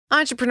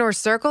Entrepreneur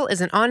Circle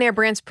is an On Air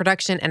Brands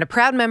production and a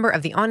proud member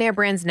of the On Air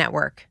Brands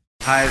Network.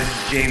 Hi, this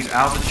is James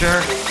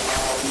Altucher.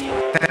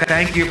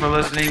 Thank you for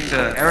listening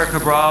to Eric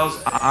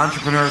Cabral's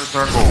Entrepreneur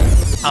Circle.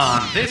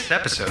 On this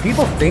episode,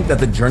 people think that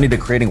the journey to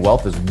creating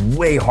wealth is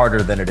way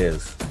harder than it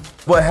is.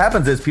 What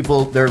happens is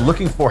they're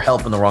looking for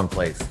help in the wrong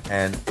place.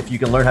 And if you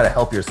can learn how to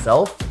help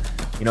yourself,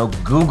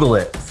 Google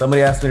it.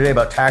 Somebody asked me today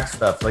about tax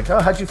stuff. Like, oh,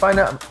 how'd you find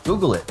out?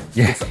 Google it.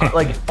 Yeah. It's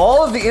like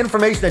all of the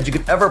information that you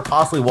could ever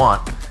possibly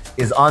want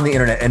is on the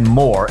internet and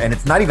more, and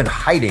it's not even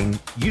hiding.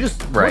 Most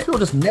people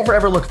just never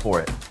ever look for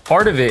it.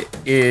 Part of it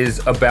is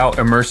about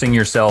immersing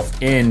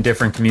yourself in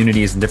different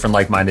communities and different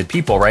like-minded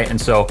people, right? And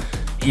so,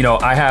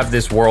 I have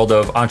this world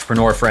of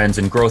entrepreneur friends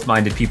and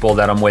growth-minded people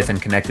that I'm with and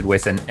connected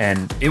with,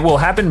 and it will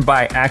happen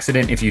by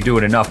accident if you do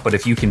it enough, but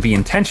if you can be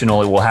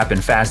intentional, it will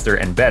happen faster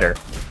and better.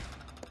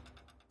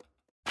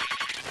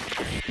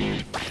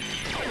 You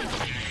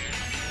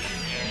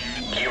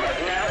have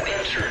now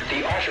entered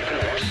the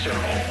Entrepreneur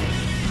Circle.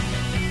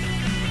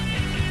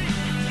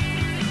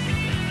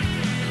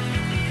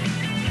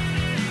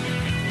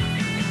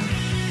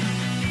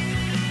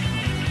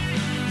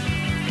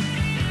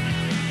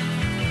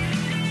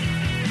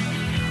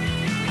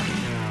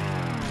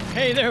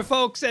 Hey there,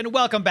 folks, and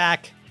welcome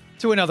back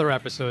to another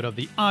episode of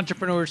the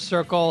Entrepreneur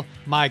Circle.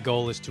 My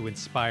goal is to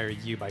inspire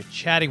you by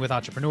chatting with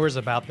entrepreneurs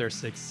about their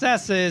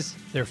successes,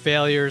 their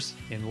failures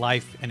in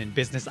life and in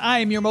business. I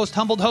am your most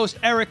humbled host,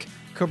 Eric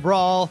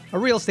Cabral, a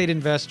real estate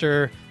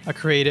investor, a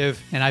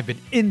creative, and I've been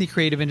in the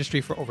creative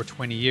industry for over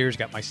 20 years.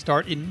 Got my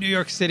start in New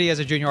York City as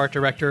a junior art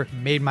director,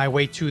 made my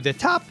way to the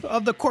top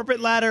of the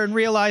corporate ladder and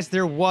realized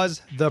there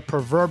was the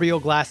proverbial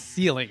glass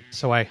ceiling.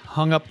 So I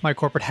hung up my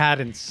corporate hat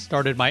and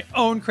started my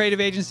own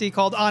creative agency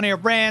called On Air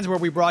Brands, where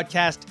we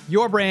broadcast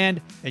your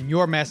brand and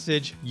your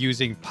message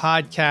using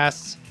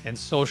podcasts and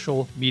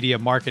social media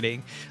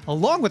marketing,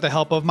 along with the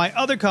help of my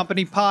other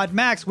company,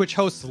 PodMax, which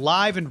hosts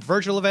live and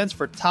virtual events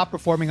for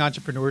top-performing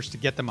entrepreneurs to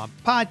get them on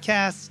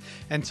podcasts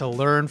and to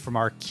learn from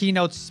our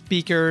keynote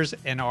speakers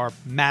and our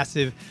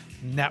massive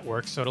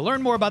network. So to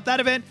learn more about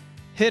that event,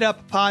 hit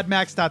up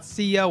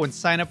podmax.co and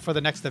sign up for the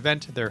next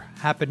event. They're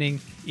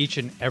happening each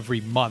and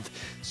every month.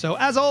 So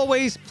as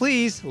always,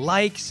 please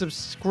like,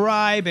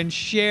 subscribe, and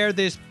share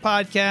this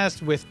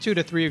podcast with 2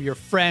 to 3 of your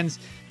friends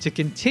to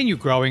continue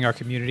growing our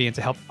community and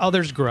to help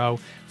others grow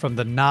from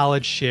the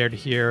knowledge shared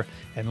here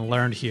and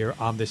learned here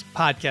on this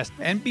podcast.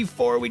 And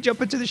before we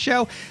jump into the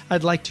show,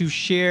 I'd like to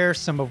share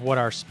some of what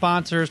our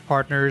sponsors,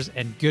 partners,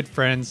 and good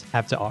friends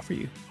have to offer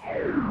you.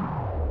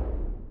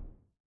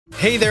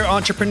 Hey there,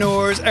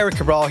 entrepreneurs. Eric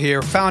Cabral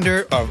here,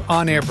 founder of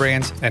On Air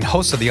Brands and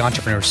host of the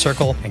Entrepreneur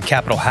Circle and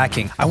Capital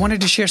Hacking. I wanted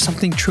to share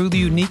something truly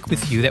unique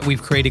with you that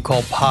we've created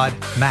called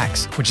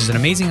PodMax, which is an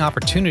amazing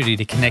opportunity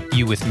to connect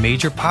you with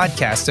major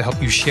podcasts to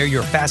help you share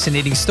your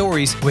fascinating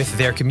stories with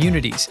their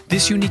communities.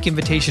 This unique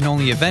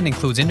invitation-only event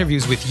includes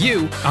interviews with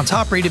you on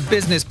top-rated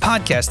business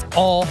podcasts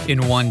all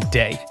in one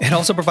day. It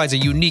also provides a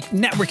unique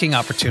networking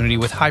opportunity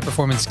with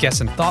high-performance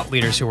guests and thought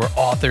leaders who are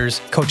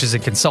authors, coaches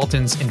and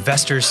consultants,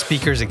 investors,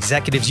 speakers,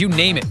 executives, you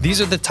name it.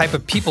 These are the type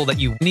of people that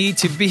you need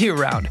to be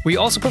around. We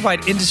also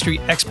provide industry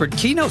expert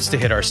keynotes to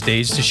hit our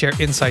stage to share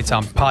insights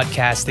on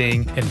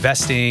podcasting,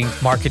 investing,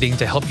 marketing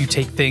to help you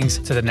take things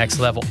to the next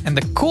level. And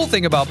the cool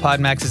thing about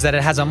PodMax is that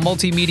it has a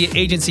multimedia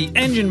agency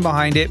engine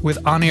behind it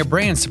with On Air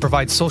Brands to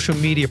provide social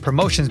media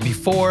promotions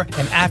before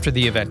and after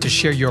the event to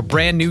share your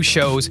brand new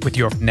shows with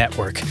your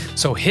network.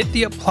 So hit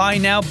the apply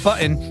now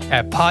button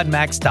at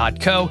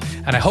podmax.co,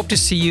 and I hope to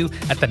see you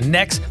at the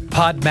next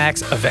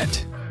PodMax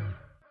event.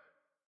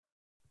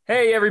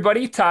 Hey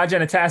everybody, Todd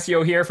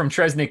Genatasio here from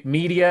Tresnick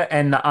Media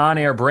and the On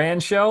Air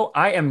Brand Show.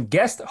 I am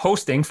guest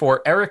hosting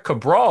for Eric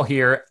Cabral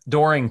here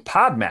during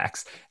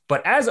PodMax.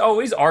 But as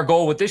always, our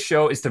goal with this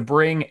show is to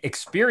bring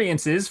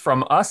experiences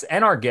from us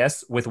and our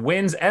guests with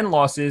wins and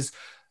losses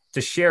to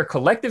share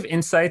collective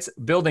insights,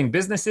 building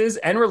businesses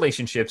and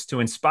relationships to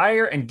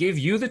inspire and give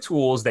you the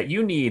tools that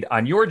you need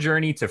on your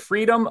journey to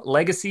freedom,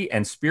 legacy,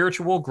 and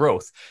spiritual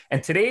growth.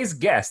 And today's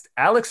guest,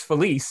 Alex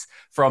Felice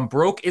from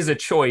Broke is a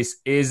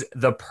Choice, is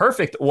the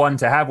perfect one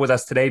to have with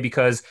us today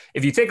because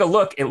if you take a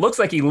look, it looks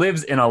like he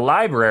lives in a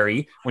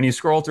library. When you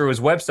scroll through his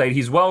website,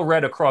 he's well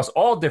read across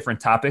all different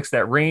topics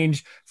that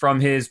range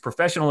from his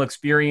professional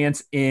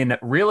experience in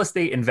real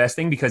estate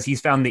investing, because he's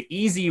found the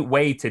easy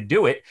way to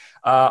do it,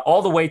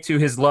 all the way to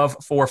his love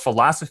for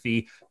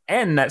philosophy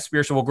and that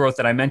spiritual growth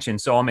that I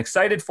mentioned. So I'm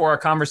excited for our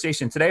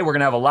conversation today. We're going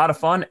to have a lot of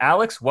fun.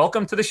 Alex,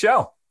 welcome to the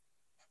show.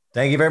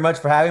 Thank you very much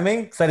for having me.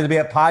 Excited to be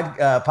at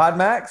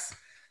PodMax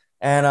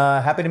and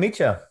happy to meet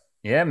you.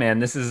 Yeah, man,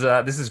 this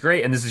is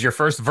great. And this is your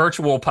first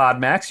virtual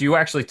PodMax. You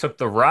actually took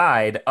the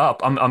ride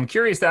up. I'm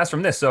curious to ask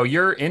from this. So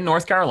you're in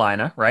North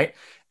Carolina, right?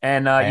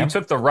 And you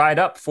took the ride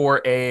up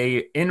for a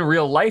in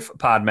real life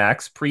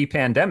PodMax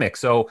pre-pandemic.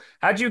 So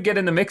how'd you get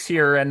in the mix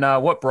here, and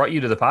what brought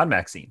you to the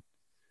PodMax scene?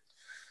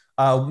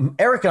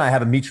 Eric and I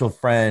have a mutual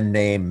friend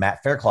named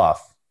Matt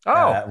Faircloth.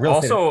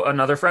 Also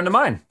another friend of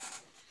mine.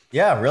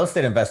 Yeah, real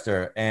estate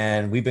investor.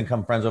 And we've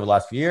become friends over the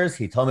last few years.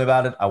 He told me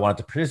about it. I wanted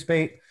to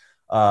participate.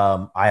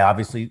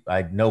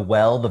 I know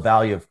well the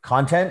value of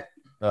content,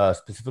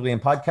 specifically in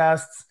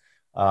podcasts.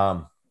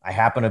 I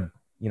happen to,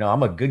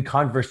 I'm a good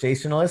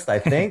conversationalist, I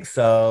think.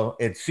 So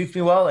it suits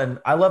me well. And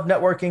I love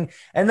networking.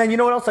 And then,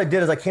 what else I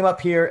did is I came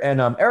up here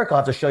and Eric, I'll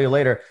have to show you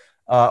later,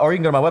 or you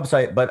can go to my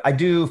website, but I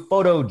do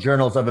photo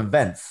journals of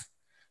events.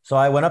 So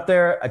I went up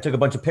there, I took a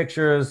bunch of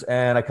pictures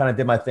and I kind of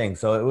did my thing.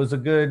 So it was a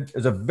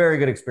very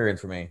good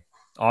experience for me.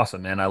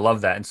 Awesome, man. I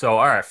love that. And so,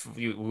 all right,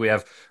 we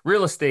have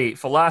real estate,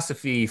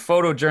 philosophy,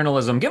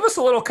 photojournalism. Give us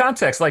a little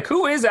context. Like,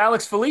 who is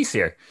Alex Felice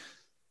here?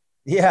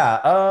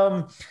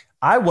 Yeah.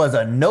 I was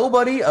a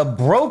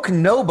broke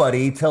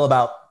nobody till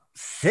about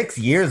 6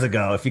 years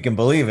ago, if you can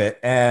believe it.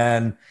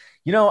 And,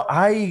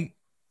 I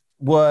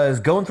was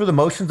going through the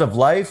motions of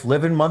life,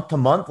 living month to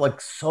month,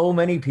 like so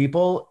many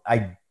people.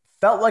 I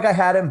felt like I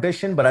had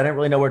ambition, but I didn't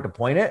really know where to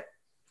point it.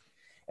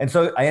 And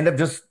so I ended up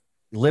just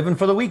living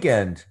for the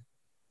weekend.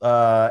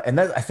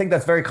 I think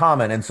that's very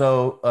common. And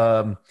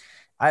so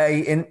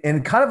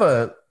in kind of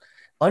a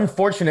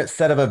unfortunate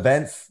set of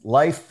events,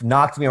 life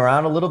knocked me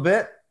around a little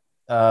bit,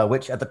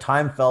 which at the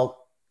time felt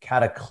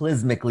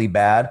cataclysmically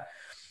bad.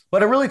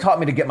 But it really taught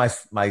me to get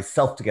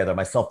myself together,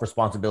 my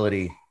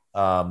self-responsibility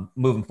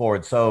moving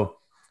forward. So,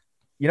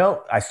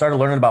 I started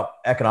learning about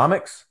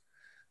economics.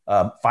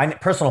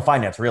 Personal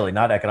finance, really,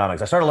 not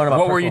economics. I started learning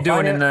about what were you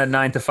doing finance. in the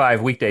 9 to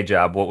 5 weekday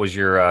job? What was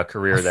your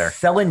career there?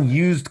 Selling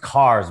used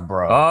cars,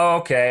 bro. Oh,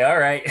 okay. All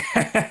right.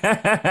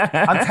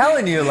 I'm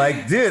telling you,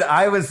 like, dude,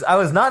 I was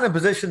not in a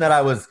position that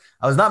I was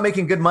not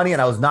making good money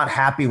and I was not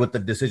happy with the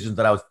decisions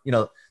that I was,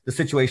 the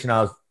situation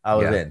I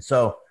was in.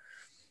 So,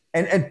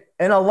 and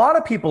a lot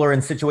of people are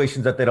in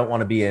situations that they don't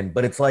want to be in,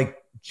 but it's like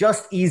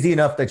just easy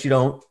enough that you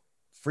don't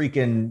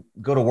freaking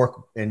go to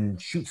work and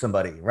shoot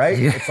somebody, right?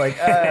 Yeah. It's like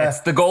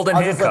it's the golden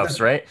handcuffs,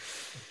 right?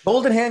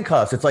 Golden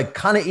handcuffs. It's like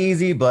kind of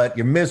easy, but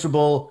you're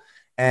miserable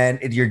and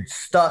you're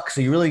stuck.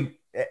 So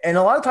and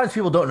a lot of times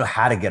people don't know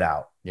how to get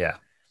out. Yeah.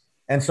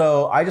 And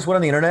so I just went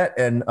on the internet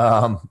and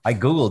I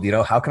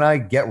Googled, how can I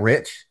get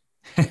rich?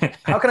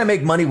 How can I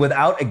make money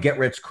without a get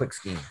rich quick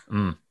scheme?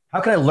 How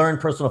can I learn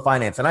personal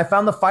finance? And I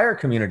found the FIRE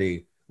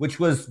community, which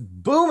was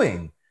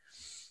booming.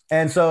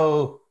 And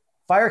so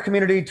FIRE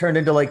community turned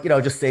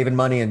into just saving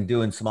money and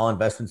doing small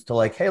investments to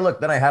hey,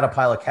 look, then I had a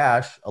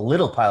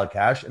little pile of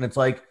cash. And it's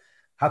like,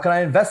 how can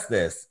I invest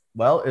this?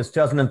 Well, it's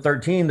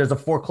 2013. There's a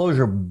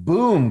foreclosure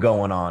boom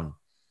going on.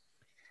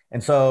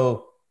 And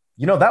so,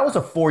 that was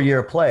a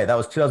 4-year play. That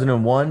was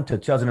 2001 to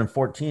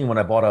 2014 when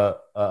I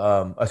bought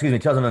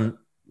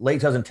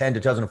late 2010 to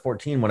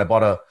 2014 when I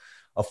bought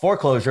a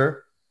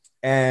foreclosure.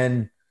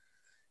 And,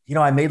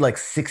 I made like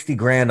 60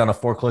 grand on a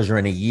foreclosure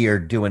in a year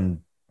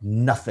doing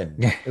nothing.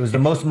 It was the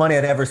most money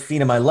I'd ever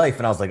seen in my life.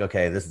 And I was like,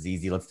 okay, this is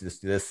easy. Let's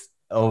just do this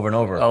over and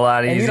over. A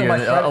lot easier,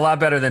 a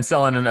lot better than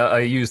selling a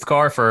used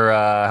car for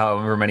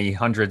however many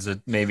hundreds of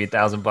maybe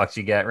 $1,000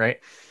 you get, right?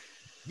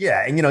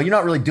 Yeah. And, you're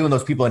not really doing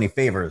those people any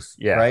favors,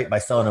 right? By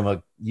selling them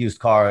a used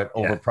car at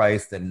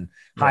overpriced and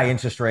high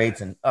interest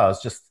rates. And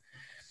it's just,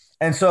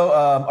 and so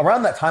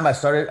around that time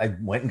I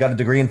went and got a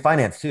degree in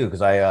finance too,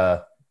 because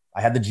I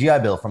had the GI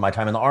Bill from my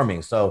time in the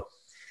Army. So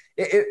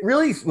it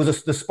really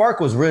was the spark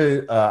was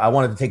really, I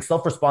wanted to take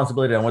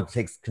self-responsibility. I wanted to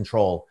take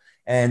control.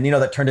 And,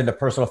 that turned into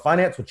personal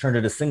finance, which turned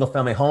into single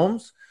family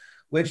homes,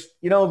 which,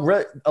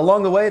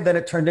 along the way, then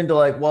it turned into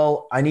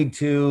I need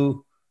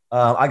to,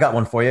 I got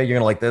one for you. You're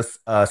going to like this.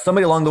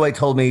 Somebody along the way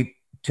told me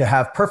to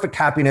have perfect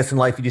happiness in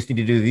life, you just need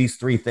to do these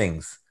 3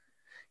 things.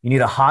 You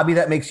need a hobby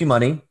that makes you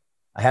money.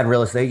 I had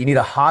real estate. You need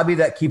a hobby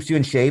that keeps you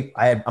in shape.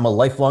 I'm a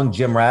lifelong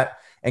gym rat.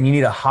 And you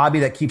need a hobby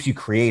that keeps you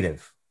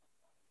creative.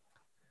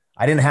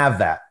 I didn't have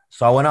that.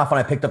 So I went off and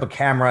I picked up a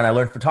camera and I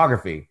learned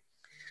photography.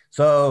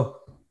 So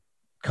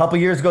a couple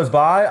years goes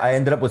by. I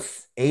ended up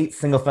with 8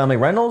 single family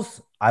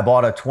rentals. I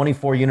bought a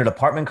 24 unit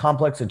apartment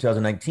complex in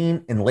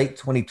 2019. In late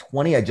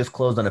 2020, I just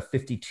closed on a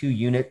 52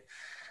 unit,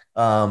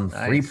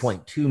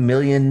 $3.2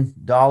 million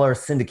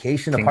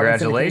syndication.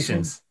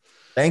 Congratulations.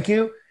 Syndication. Thank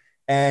you.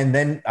 And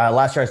then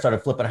last year I started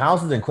flipping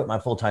houses and quit my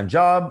full-time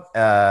job.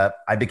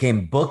 I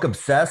became book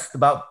obsessed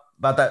about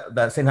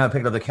that same time I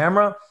picked up the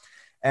camera.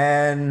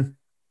 And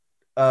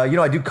I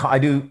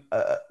do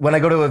when I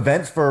go to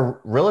events for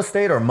real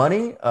estate or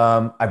money,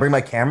 I bring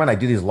my camera and I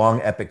do these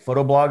long epic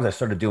photo blogs. I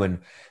started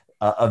doing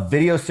a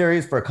video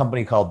series for a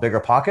company called Bigger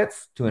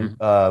Pockets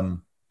to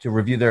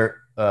review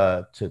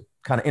to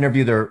kind of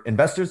interview their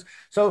investors.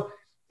 So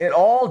it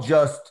all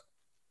just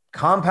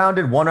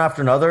compounded one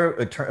after another.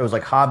 It was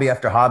like hobby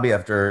after hobby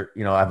after,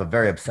 I have a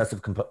very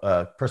obsessive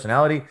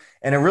personality.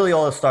 And it really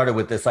all started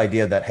with this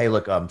idea that, hey,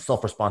 look,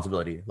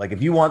 self-responsibility. Like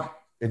if you want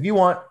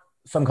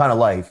some kind of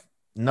life,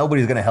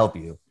 nobody's going to help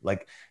you.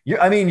 Like, you're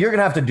going to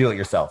have to do it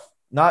yourself.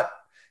 Not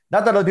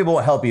that other people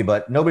won't help you,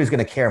 but nobody's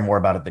going to care more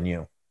about it than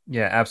you.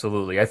 Yeah,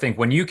 absolutely. I think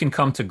when you can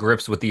come to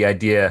grips with the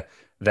idea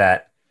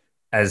that,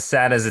 as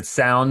sad as it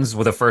sounds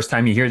with the first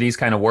time you hear these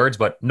kind of words,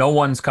 but no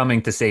one's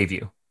coming to save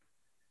you,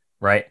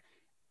 right?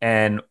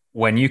 And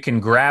when you can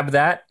grab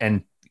that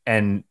and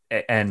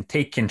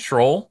take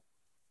control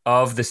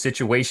of the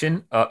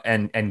situation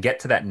and get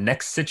to that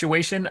next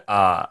situation,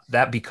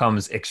 that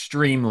becomes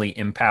extremely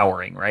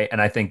empowering, right?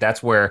 And I think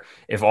that's where,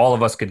 if all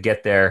of us could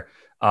get there,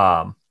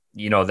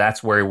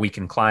 that's where we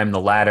can climb the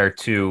ladder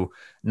to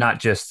not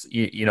just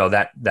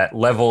that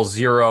level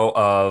zero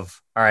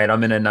of, all right,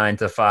 I'm in a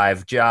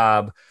 9-to-5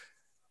 job.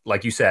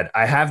 Like you said,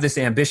 I have this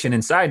ambition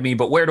inside me,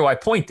 but where do I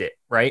point it,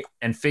 right?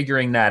 And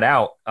figuring that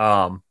out.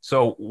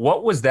 So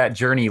what was that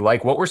journey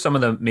like? What were some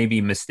of the maybe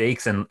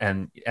mistakes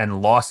and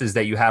losses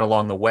that you had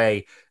along the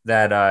way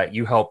that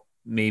you helped?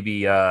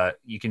 Maybe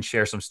you can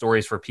share some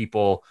stories for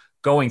people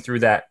going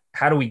through that.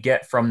 How do we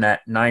get from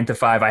that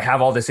 9-to-5, I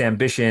have all this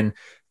ambition,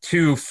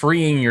 to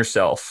freeing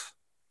yourself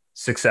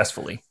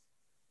successfully?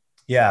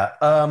 Yeah.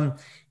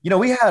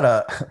 We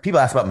had people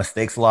ask about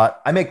mistakes a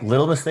lot. I make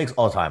little mistakes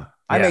all the time.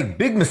 I make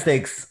big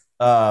mistakes.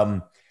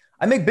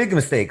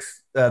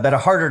 That are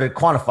harder to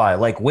quantify,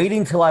 like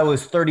waiting till I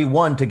was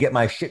 31 to get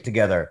my shit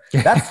together.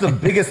 That's the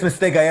biggest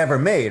mistake I ever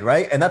made,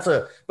 right? And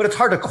but it's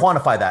hard to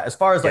quantify that. As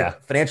far as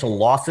like financial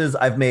losses,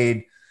 I've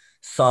made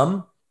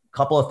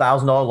couple of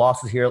 $1,000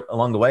 losses here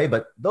along the way,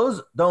 but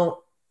those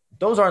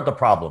aren't the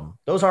problem.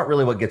 Those aren't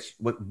really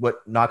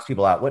what knocks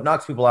people out. What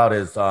knocks people out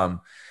is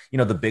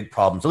the big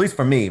problems, at least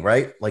for me,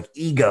 right? Like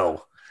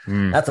ego.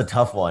 That's a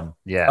tough one.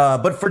 Yeah.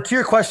 But to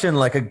your question,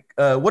 like,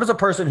 what is a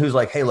person who's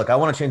like, hey, look, I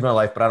want to change my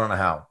life, but I don't know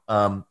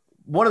how.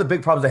 One of the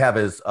big problems they have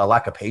is a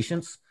lack of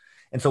patience.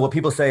 And so what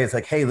people say is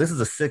like, hey, this is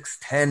a 6,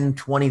 10,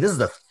 20, this is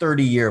a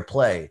 30-year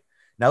play.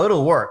 Now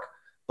it'll work,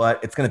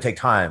 but it's going to take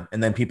time.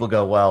 And then people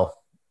go, well,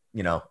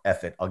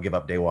 F it, I'll give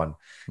up day one.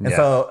 And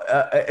so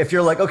if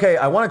you're like, okay,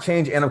 I want to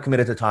change and I'm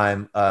committed to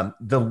time,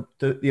 the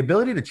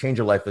ability to change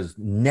your life has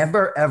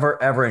never,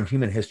 ever, ever in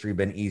human history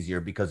been easier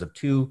because of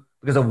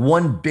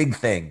one big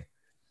thing.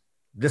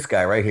 This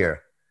guy right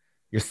here,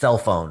 your cell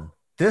phone.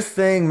 This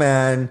thing,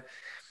 man,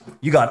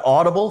 you got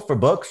Audible for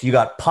books, you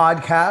got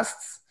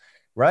podcasts,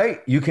 right?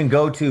 You can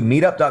go to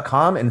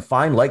meetup.com and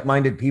find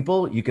like-minded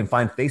people. You can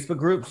find Facebook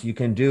groups. You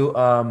can do,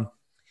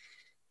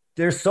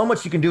 there's so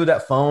much you can do with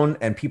that phone,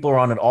 and people are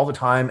on it all the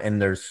time,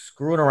 and they're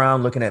screwing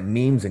around looking at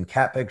memes and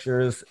cat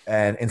pictures.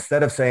 And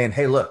instead of saying,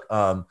 hey, look,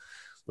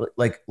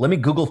 let me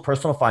Google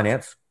personal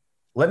finance.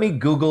 Let me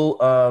get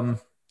a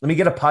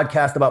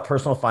podcast about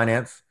personal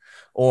finance,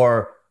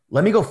 or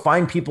let me go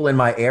find people in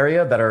my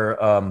area that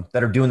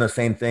are doing the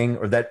same thing,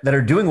 or that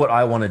are doing what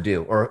I want to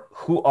do, or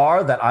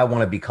that I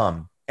want to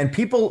become. And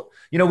people,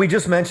 we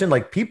just mentioned,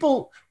 like,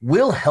 people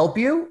will help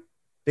you.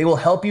 They will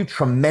help you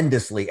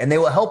tremendously, and they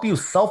will help you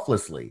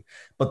selflessly.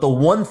 But the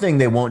one thing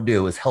they won't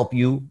do is help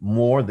you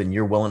more than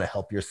you're willing to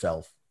help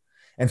yourself.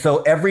 And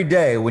so every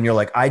day when you're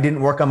like, I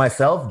didn't work on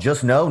myself,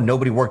 just know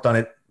nobody worked on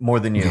it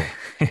more than you.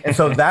 And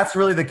so that's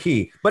really the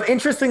key. But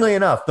interestingly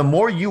enough, the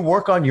more you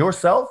work on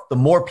yourself, the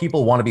more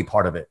people want to be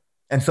part of it.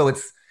 And so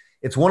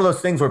it's one of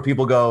those things where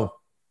people go,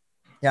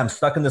 yeah, I'm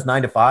stuck in this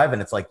 9-to-5.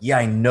 And it's like, yeah,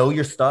 I know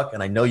you're stuck.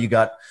 And I know you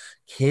got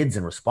kids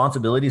and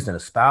responsibilities and a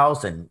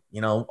spouse and,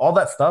 all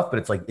that stuff. But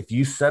it's like, if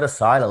you set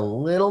aside a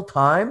little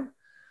time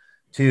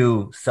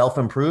to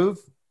self-improve,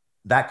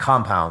 that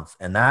compounds,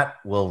 and that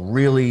will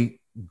really,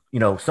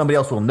 somebody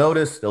else will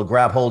notice, they'll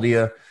grab hold of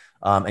you,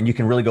 and you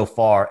can really go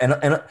far. And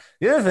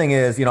the other thing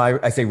is,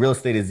 I say real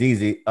estate is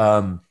easy.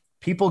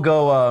 People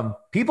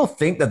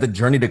think that the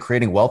journey to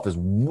creating wealth is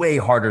way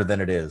harder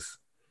than it is.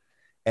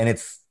 And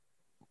it's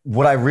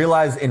what I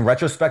realized in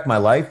retrospect, my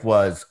life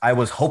was, I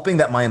was hoping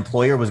that my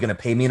employer was going to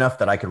pay me enough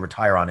that I could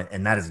retire on it.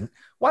 And that is,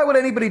 why would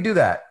anybody do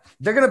that?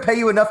 They're going to pay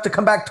you enough to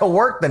come back to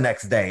work the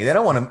next day. They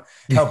don't want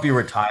to help you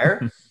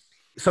retire.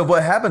 So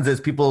what happens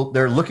is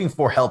they're looking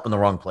for help in the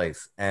wrong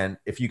place. And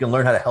if you can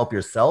learn how to help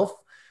yourself,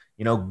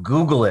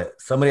 Google it.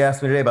 Somebody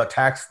asked me today about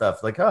tax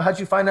stuff. Like, oh, how'd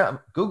you find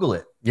out? Google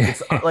it.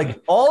 It's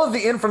like all of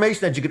the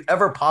information that you could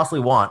ever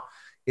possibly want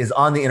is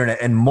on the internet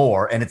and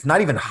more. And it's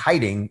not even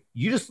hiding.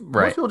 Most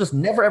people just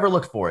never, ever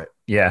look for it.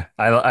 Yeah.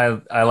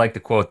 I like the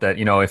quote that,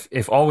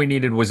 if all we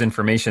needed was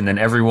information, then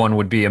everyone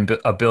would be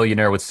a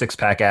billionaire with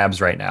 6-pack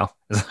abs right now.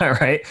 Is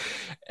that right?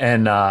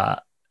 And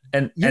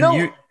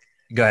you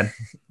go ahead.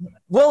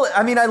 Well,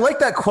 I mean, I like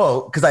that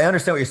quote because I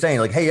understand what you're saying.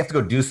 Like, hey, you have to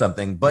go do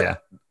something.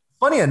 But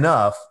funny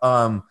enough,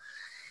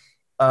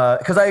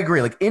 because I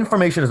agree, like,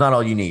 information is not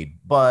all you need.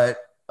 But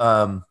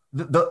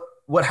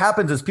what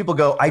happens is people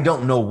go, I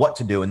don't know what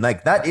to do. And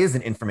like, that is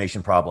an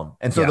information problem.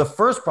 And so the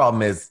first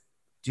problem is,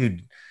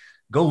 dude,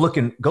 go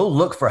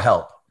look for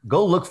help.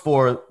 Go look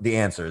for the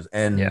answers.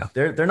 And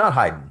they're not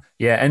hiding.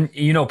 Yeah. And,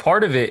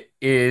 part of it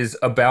is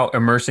about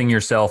immersing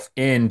yourself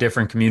in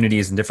different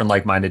communities and different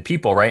like-minded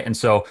people, right? And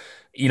so,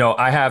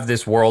 I have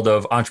this world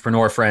of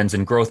entrepreneur friends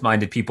and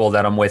growth-minded people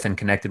that I'm with and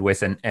connected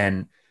with.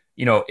 And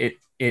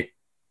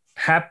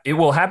it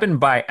will happen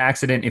by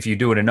accident if you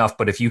do it enough,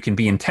 but if you can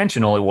be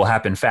intentional, it will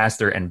happen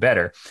faster and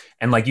better.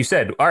 And like you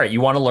said, all right, you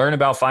want to learn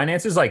about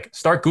finances, like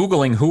start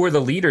Googling who are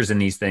the leaders in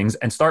these things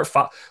and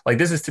like,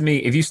 this is to me,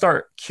 if you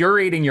start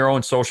curating your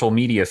own social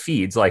media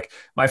feeds, like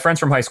my friends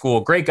from high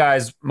school, great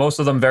guys, most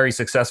of them very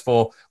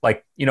successful,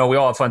 like, you know, we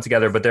all have fun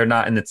together, but they're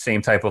not in the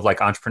same type of like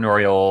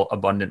entrepreneurial,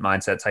 abundant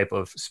mindset type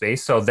of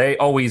space. So they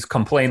always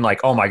complain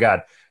like, oh my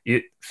God,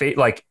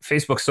 like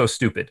Facebook's so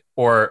stupid,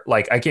 or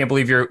like I can't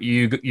believe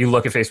you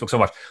look at Facebook so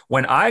much.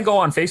 When I go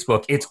on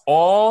Facebook, it's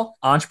all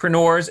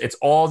entrepreneurs, it's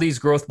all these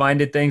growth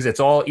minded things. It's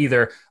all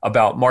either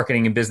about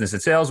marketing and business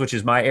and sales, which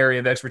is my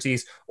area of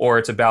expertise, or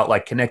it's about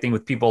like connecting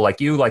with people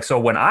like you. Like, so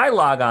when I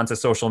log on to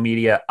social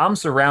media, I'm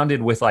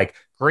surrounded with like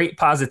great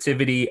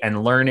positivity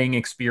and learning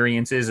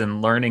experiences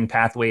and learning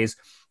pathways.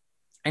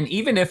 And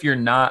even if you're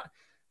not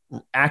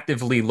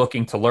actively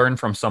looking to learn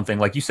from something,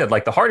 like you said,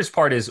 like the hardest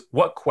part is,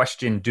 what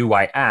question do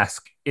I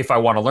ask if I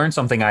want to learn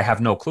something I have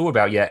no clue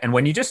about yet? And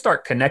when you just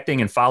start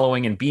connecting and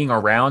following and being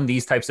around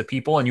these types of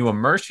people, and you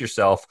immerse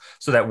yourself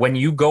so that when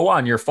you go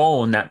on your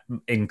phone, that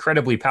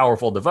incredibly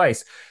powerful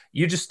device,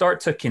 you just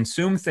start to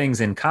consume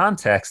things in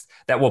context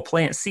that will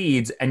plant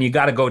seeds, and you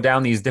got to go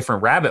down these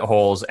different rabbit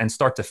holes and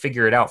start to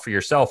figure it out for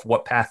yourself,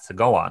 what path to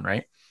go on,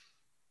 right?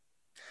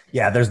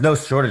 Yeah, there's no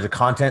shortage of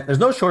content. There's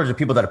no shortage of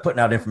people that are putting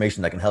out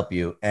information that can help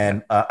you.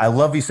 And I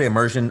love you say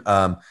immersion.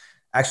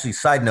 Actually,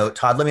 side note,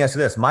 Todd, let me ask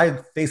you this. My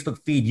Facebook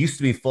feed used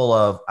to be full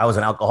of, I was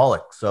an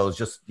alcoholic. So it's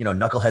just, you know,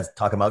 knuckleheads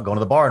talking about going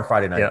to the bar on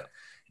Friday night. Yeah.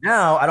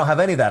 Now I don't have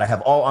any of that. I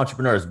have all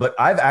entrepreneurs, but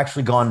I've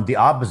actually gone the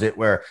opposite,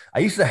 where I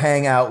used to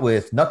hang out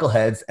with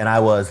knuckleheads and I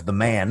was the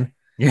man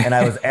and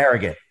I was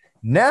arrogant.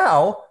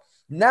 Now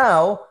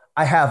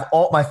I have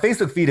my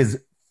Facebook feed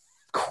is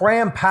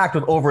cram packed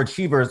with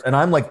overachievers, and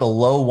I'm like the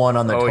low one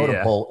on the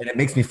totem pole, and it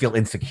makes me feel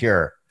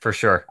insecure. For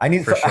sure. I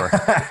need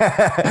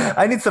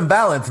some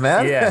balance,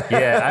 man.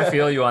 Yeah. I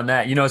feel you on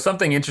that. You know,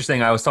 something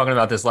interesting, I was talking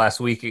about this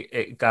last week,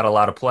 it got a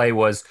lot of play,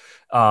 was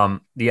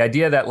the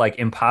idea that like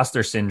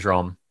imposter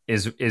syndrome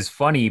is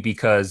funny,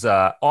 because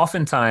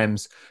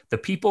oftentimes the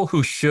people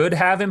who should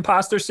have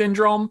imposter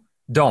syndrome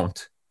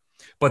don't,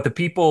 but the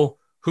people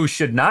who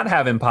should not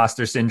have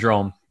imposter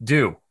syndrome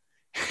do.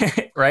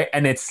 Right.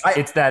 And it's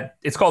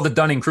called the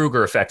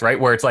Dunning-Kruger effect, right?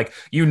 Where it's like,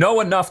 you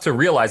know, enough to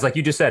realize, like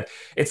you just said,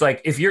 it's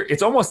like,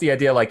 it's almost the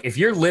idea, like if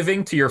you're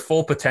living to your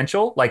full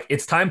potential, like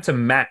it's time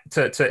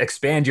to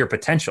expand your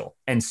potential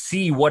and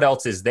see what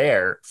else is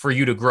there for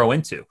you to grow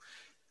into.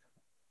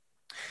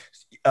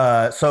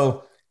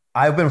 So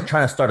I've been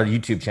trying to start a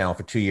YouTube channel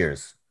for 2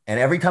 years. And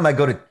every time I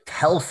go to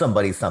tell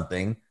somebody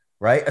something,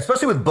 right,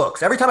 especially with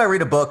books, every time I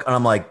read a book and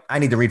I'm like, I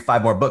need to read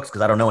 5 more books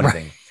because I don't know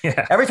anything. Right.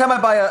 Yeah. Every time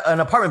I buy an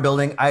apartment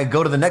building, I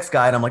go to the next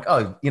guy and I'm like,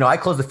 oh, you know, I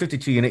closed a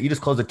 52 unit. You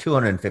just closed a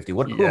 250.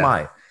 Who am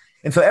I?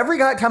 And so every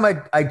time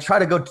I try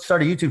to go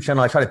start a YouTube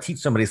channel, I try to teach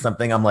somebody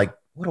something. I'm like,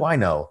 what do I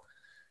know?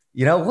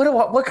 You know,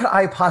 what could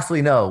I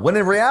possibly know? When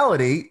in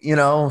reality, you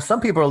know, some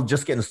people are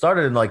just getting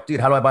started and like, dude,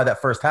 how do I buy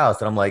that first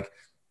house? And I'm like,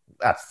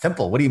 that's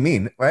simple. What do you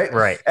mean?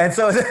 Right. And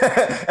so,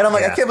 and I'm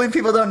like, I can't believe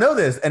people don't know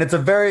this. And it's a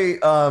very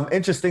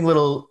interesting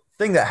little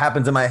thing that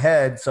happens in my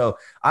head. So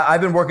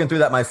I've been working through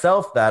that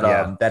myself,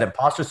 that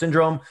imposter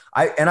syndrome.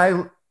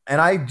 It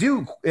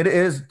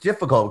is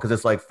difficult because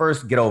it's like,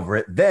 first get over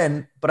it,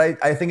 then, but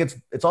I think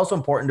it's also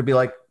important to be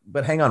like,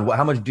 but hang on,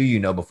 how much do you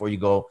know before you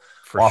go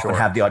off and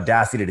have the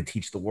audacity to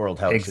teach the world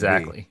how it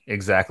should be.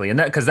 Exactly.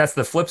 And because that's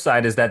the flip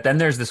side, is that then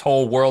there's this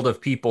whole world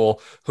of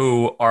people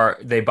who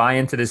they buy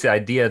into this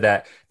idea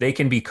that they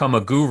can become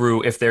a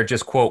guru if they're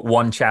just, quote,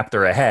 1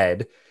 chapter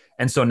ahead.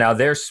 And so now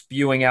they're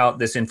spewing out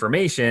this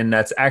information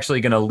that's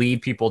actually going to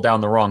lead people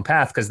down the wrong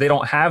path because they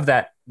don't have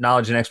that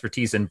knowledge and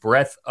expertise and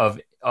breadth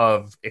of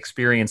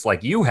experience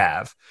like you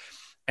have.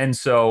 And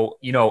so,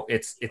 you know,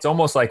 it's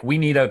almost like we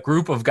need a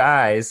group of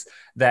guys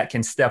that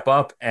can step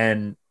up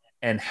and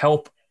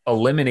help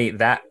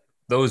eliminate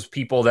those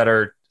people that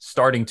are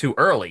starting too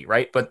early,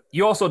 right? But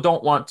you also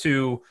don't want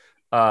to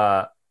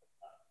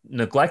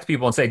neglect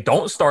people and say,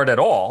 don't start at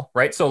all,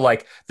 right? So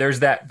like there's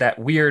that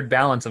weird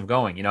balance of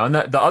going, you know. And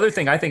the other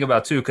thing I think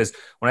about too, because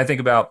when I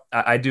think about,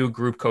 I do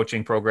group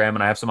coaching program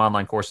and I have some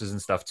online courses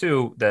and stuff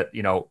too, that,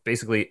 you know,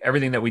 basically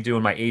everything that we do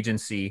in my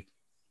agency,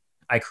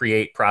 I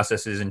create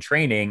processes and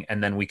training,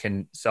 and then we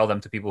can sell them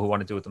to people who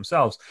want to do it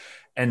themselves.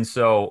 And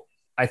so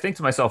I think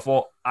to myself,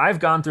 well, I've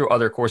gone through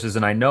other courses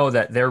and I know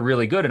that they're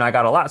really good and I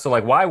got a lot. So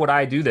like, why would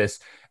I do this?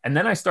 And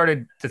then I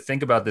started to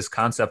think about this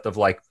concept of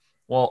like,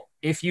 well,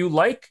 if you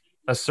like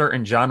a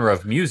certain genre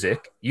of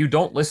music, you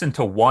don't listen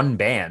to one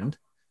band,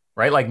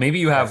 right? Like maybe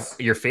you have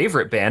your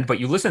favorite band, but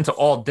you listen to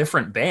all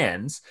different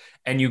bands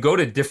and you go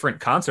to different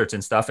concerts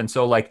and stuff. And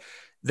so like,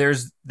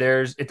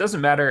 it doesn't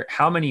matter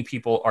how many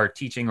people are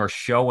teaching or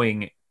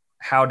showing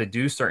how to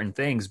do certain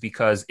things,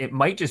 because it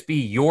might just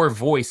be your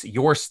voice,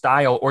 your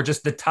style, or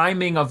just the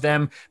timing of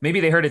them.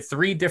 Maybe they heard it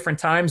 3 different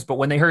times, but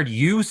when they heard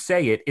you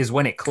say it is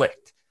when it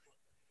clicked.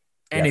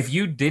 And if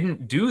you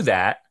didn't do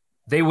that,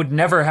 they would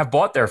never have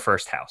bought their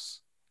first house.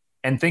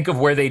 And think of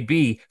where they'd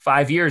be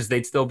 5 years.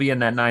 They'd still be in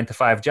that 9 to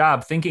 5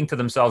 job, thinking to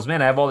themselves,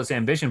 man, I have all this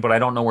ambition, but I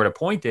don't know where to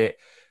point it.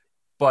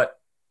 But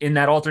in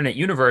that alternate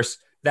universe,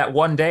 that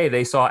one day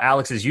they saw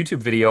Alex's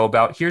YouTube video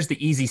about here's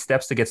the easy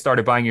steps to get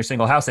started buying your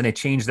single house, and it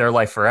changed their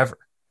life forever.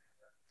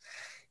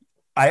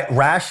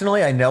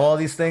 Rationally, I know all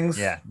these things.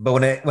 Yeah. But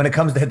when it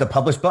comes to hit the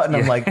publish button,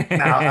 I'm like, no,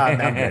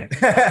 I'm good.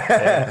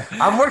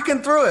 I'm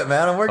working through it,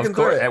 man. I'm working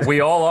through it.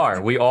 We all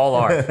are. We all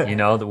are. You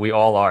know, that we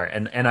all are.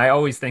 And I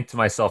always think to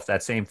myself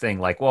that same thing.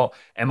 Like, well,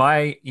 am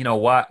I? You know,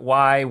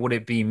 why would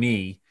it be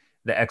me,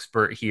 the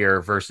expert here,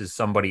 versus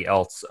somebody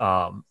else?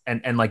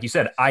 And like you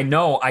said, I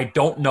know I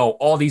don't know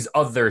all these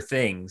other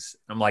things.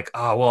 I'm like,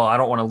 oh well, I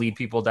don't want to lead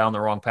people down the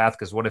wrong path,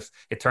 because what if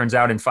it turns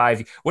out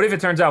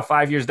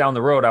 5 years down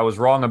the road I was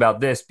wrong about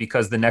this,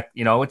 because the next,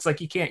 you know, it's like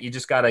you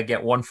just got to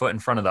get one foot in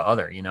front of the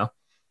other, you know?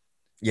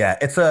 Yeah,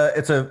 it's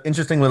a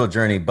interesting little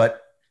journey,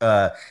 but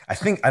I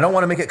think I don't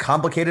want to make it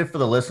complicated for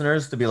the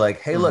listeners to be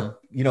like, hey, look,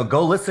 you know,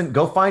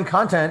 go find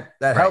content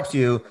that helps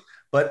you.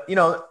 But, you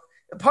know,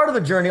 part of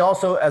the journey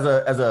also as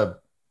a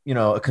you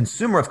know, a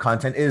consumer of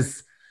content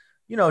is,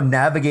 you know,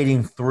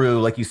 navigating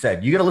through, like you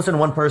said, you got to listen to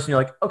one person.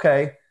 You're like,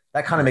 okay,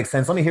 that kind of makes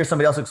sense. Let me hear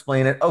somebody else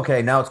explain it.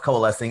 Okay, now it's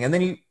coalescing. And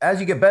then as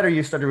you get better,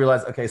 you start to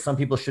realize, okay, some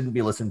people shouldn't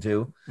be listened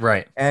to.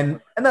 Right.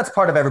 And that's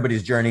part of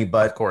everybody's journey.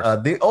 But of course,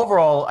 the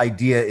overall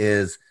idea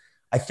is,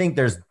 I think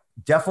there's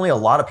definitely a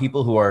lot of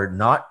people who are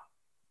not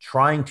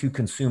trying to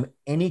consume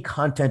any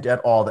content at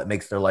all that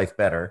makes their life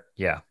better.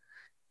 Yeah.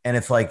 And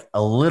it's like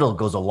a little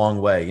goes a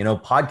long way. You know,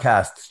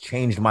 podcasts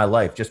changed my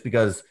life just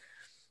because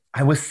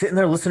I was sitting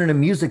there listening to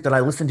music that I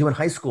listened to in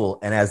high school.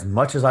 And as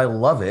much as I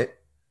love it,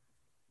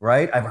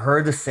 right, I've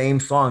heard the same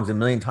songs a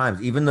million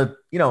times. Even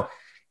you know,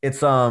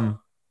 it's an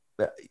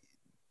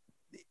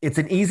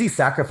easy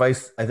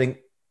sacrifice. I think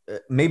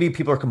maybe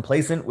people are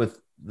complacent with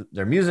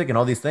their music and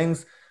all these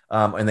things.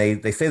 And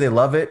they say they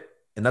love it,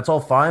 and that's all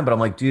fine. But I'm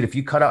like, dude, if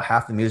you cut out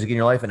half the music in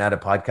your life and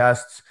added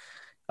podcasts,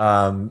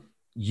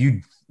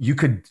 you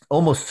could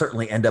almost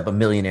certainly end up a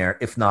millionaire,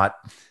 if not,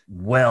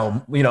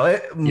 well, you know,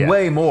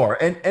 way more.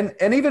 And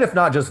even if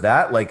not just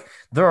that, like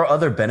there are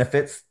other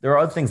benefits. There are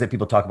other things that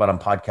people talk about on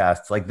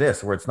podcasts like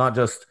this, where it's not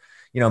just,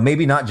 you know,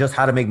 maybe not just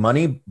how to make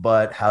money,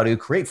 but how to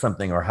create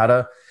something, or how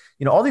to,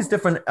 you know, all these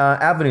different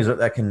avenues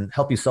that can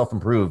help you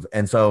self-improve.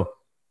 And so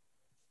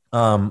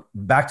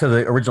back to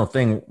the original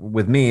thing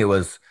with me, it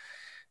was,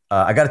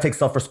 I got to take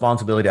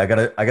self-responsibility. I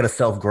got to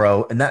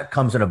self-grow. And that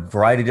comes in a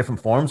variety of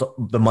different forms.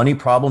 The money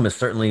problem is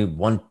certainly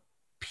one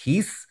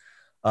piece.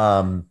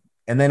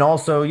 And then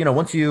also, you know,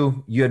 once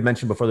you had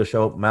mentioned before the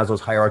show,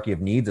 Maslow's hierarchy of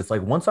needs, it's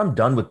like, once I'm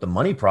done with the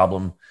money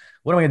problem,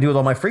 what am I going to do with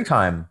all my free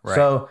time? Right.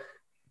 So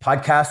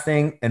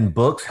podcasting and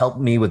books helped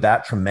me with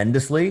that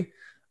tremendously.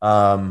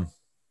 That's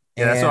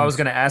what I was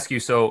going to ask you.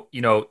 So,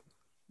 you know,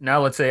 now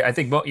let's say, I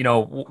think, you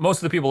know, most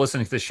of the people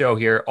listening to the show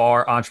here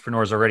are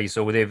entrepreneurs already.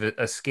 So they've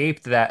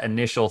escaped that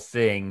initial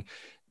thing,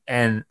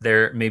 and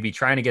they're maybe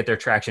trying to get their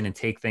traction and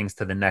take things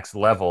to the next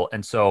level.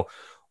 And so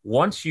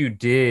once you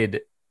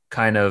did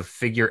kind of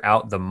figure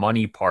out the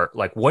money part,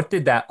 like what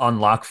did that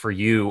unlock for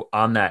you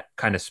on that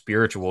kind of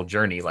spiritual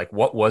journey? Like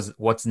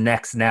what's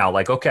next now?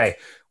 Like, okay,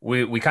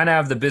 we kind of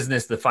have the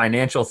business, the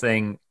financial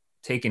thing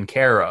taken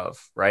care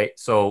of, right?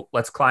 So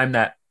let's climb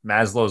that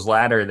Maslow's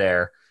ladder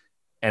there.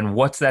 And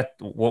what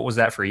was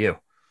that for you?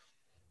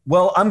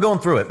 Well, I'm going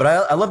through it, but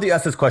I love that you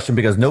asked this question,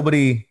 because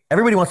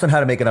everybody wants to know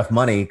how to make enough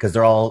money, because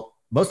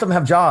most of them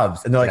have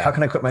jobs, and they're like, how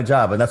can I quit my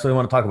job? And that's what we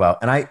want to talk about.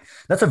 And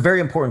that's a very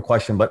important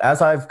question. But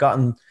as I've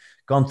gone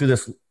through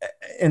this,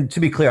 and to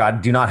be clear, I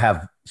do not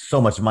have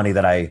so much money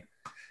that I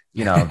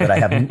have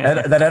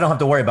that I don't have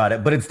to worry about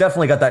it. But it's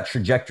definitely got that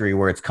trajectory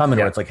where it's coming,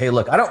 where it's like, hey,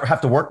 look, I don't have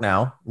to work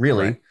now,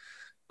 really.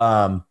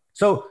 Right.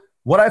 So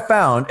what I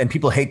found, and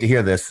people hate to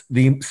hear this,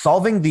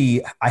 solving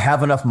the I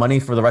have enough money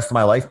for the rest of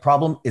my life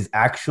problem is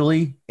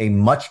actually a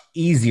much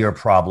easier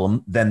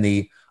problem than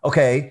the,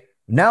 okay,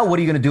 now what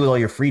are you going to do with all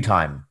your free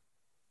time?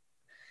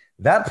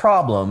 That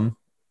problem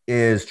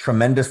is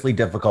tremendously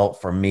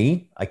difficult for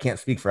me. I can't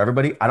speak for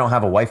everybody. I don't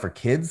have a wife or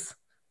kids.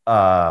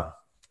 I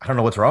don't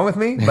know what's wrong with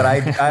me, but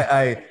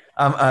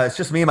it's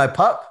just me and my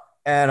pup.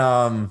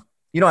 And,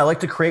 you know, I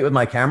like to create with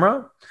my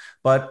camera,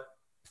 but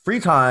free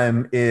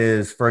time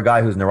is, for a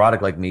guy who's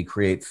neurotic like me,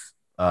 creates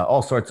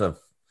all sorts of,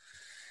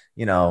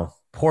 you know,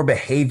 poor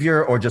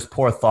behavior or just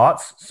poor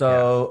thoughts.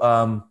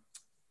 So,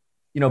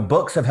 you know,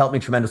 books have helped me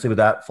tremendously with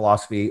that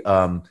philosophy.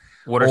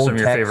 What are some of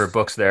your favorite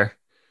books there?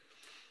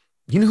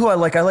 You know who I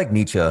like? I like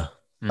Nietzsche.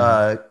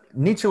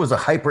 Mm-hmm. Nietzsche was a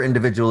hyper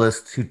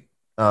individualist who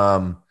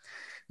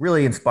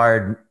really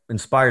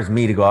inspires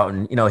me to go out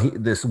and, you know,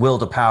 this will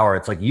to power.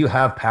 It's like, you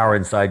have power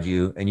inside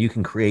you, and you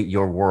can create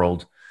your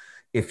world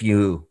if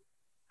you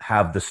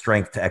have the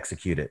strength to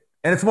execute it.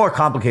 And it's more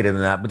complicated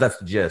than that, but that's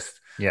the gist.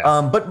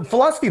 Yeah. But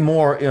philosophy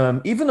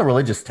more, even the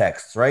religious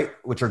texts, right,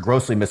 which are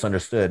grossly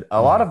misunderstood,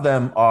 a lot of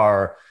them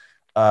are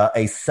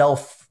a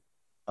self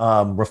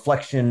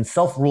reflection,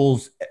 self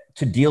rules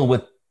to deal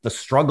with the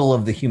struggle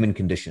of the human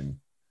condition,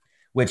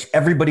 which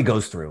everybody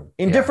goes through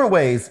in different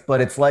ways. But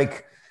it's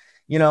like,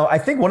 I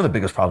think one of the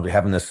biggest problems we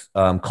have in this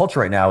culture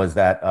right now is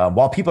that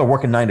while people are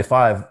working 9 to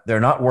 5, they're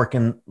not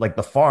working like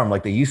the farm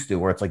like they used to,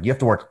 where it's like you have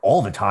to work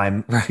all the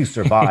time to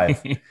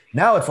survive.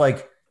 Now it's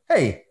like,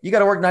 hey, you got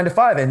to work 9 to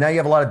 5, and now you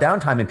have a lot of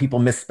downtime, and people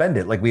misspend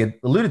it. Like we had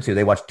alluded to,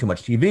 they watch too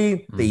much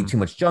TV, they eat too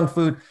much junk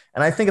food,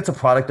 and I think it's a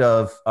product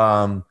of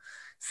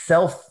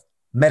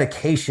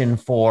self-medication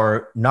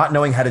for not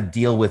knowing how to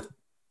deal with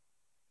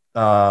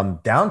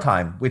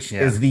downtime, which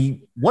is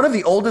one of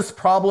the oldest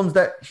problems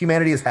that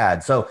humanity has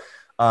had. So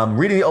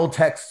reading the old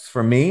texts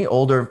for me,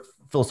 older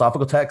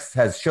philosophical texts,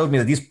 has showed me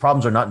that these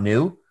problems are not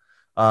new.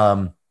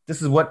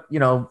 This is what,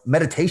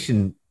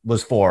 meditation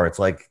was for. It's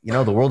like,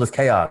 the world is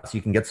chaos.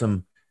 You can get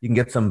some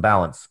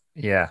balance.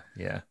 Yeah.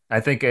 I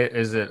think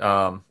it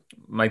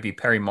might be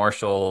Perry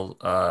Marshall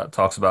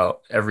talks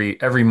about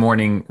every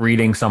morning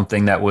reading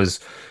something that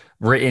was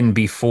written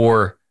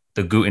before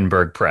the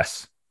Gutenberg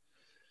press.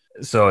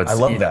 So I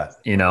love that.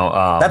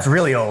 That's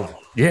really old.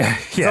 Yeah.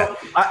 So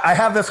I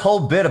have this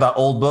whole bit about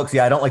old books.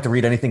 Yeah, I don't like to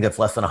read anything that's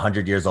less than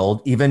 100 years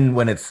old, even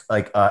when it's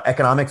like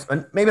economics,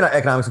 and maybe not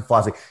economics and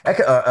philosophy,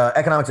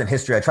 economics and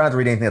history. I try not to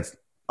read anything that's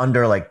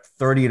under like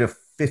 30 to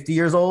 50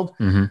 years old.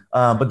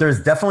 But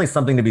there's definitely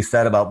something to be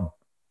said about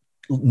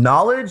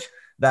knowledge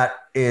that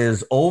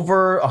is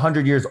over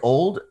 100 years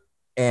old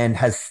and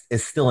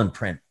is still in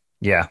print.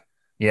 Yeah.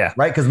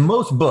 Right. Because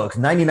most books,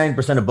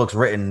 99% of books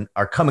written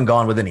are come and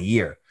gone within a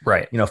year.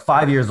 Right.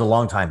 5 years is a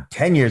long time.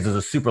 10 years is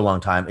a super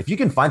long time. If you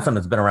can find something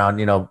that's been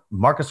around,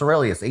 Marcus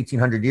Aurelius,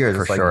 1800 years,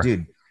 it's like,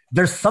 dude,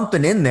 there's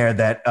something in there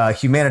that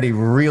humanity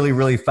really,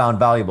 really found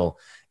valuable.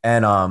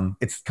 And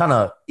it's kind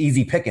of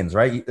easy pickings,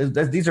 right?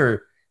 These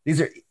are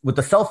with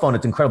the cell phone,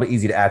 it's incredibly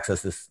easy to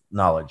access this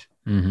knowledge.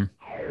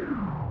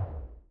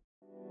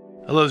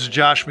 Hello, this is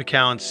Josh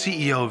McCown,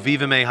 CEO of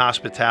Viva May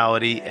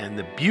Hospitality and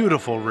the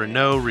beautiful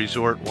Renault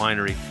Resort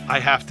Winery. I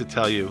have to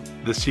tell you,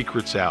 the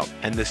secret's out,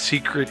 and the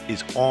secret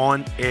is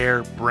On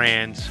Air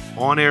Brands.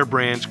 On Air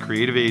Brands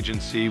creative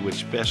agency, which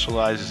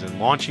specializes in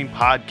launching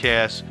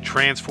podcasts,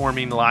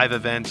 transforming live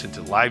events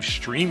into live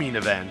streaming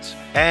events,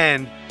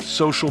 and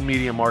social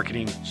media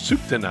marketing soup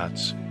to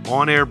nuts.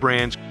 On Air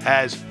Brands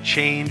has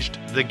changed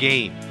the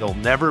game. There'll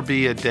never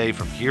be a day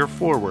from here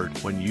forward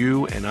when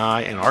you and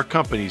I and our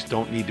companies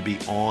don't need to be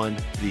on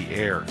the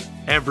air.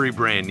 Every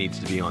brand needs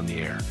to be on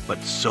the air, but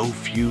so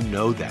few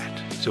know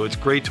that. So it's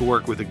great to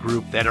work with a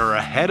group that are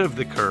ahead of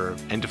the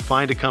curve and to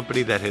find a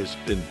company that has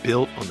been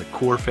built on the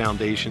core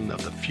foundation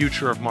of the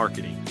future of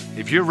marketing.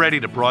 If you're ready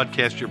to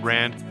broadcast your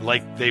brand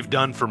like they've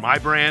done for my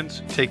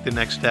brands, take the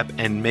next step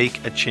and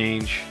make a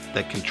change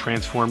that can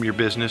transform your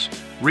business.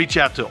 Reach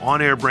out to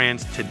On Air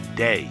Brands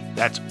today.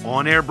 That's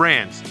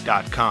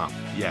onairbrands.com.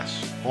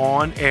 Yes,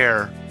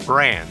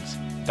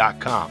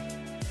 onairbrands.com.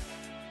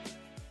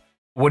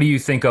 What do you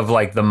think of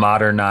like the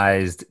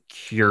modernized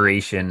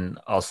curation,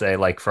 I'll say,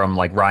 like from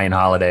like Ryan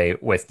Holiday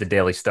with the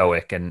Daily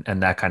Stoic and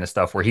that kind of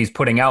stuff, where he's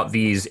putting out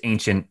these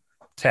ancient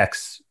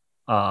texts?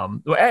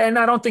 And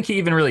I don't think he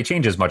even really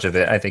changes much of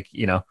it. I think,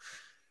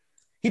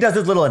 he does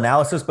his little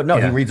analysis, but no,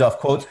 he reads off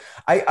quotes.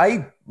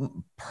 I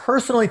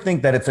personally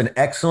think that it's an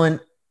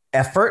excellent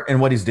effort in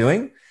what he's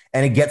doing,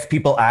 and it gets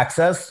people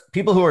access.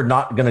 People who are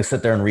not going to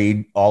sit there and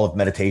read all of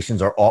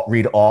Meditations or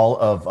read all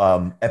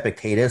of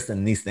Epictetus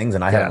and these things.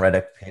 And I haven't read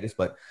Epictetus,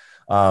 but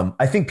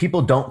I think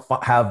people don't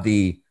have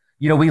we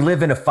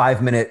live in a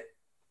 5-minute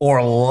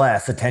or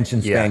less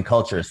attention span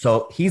culture.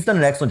 So he's done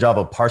an excellent job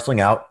of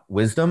parceling out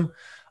wisdom.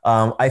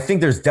 I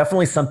think there's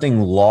definitely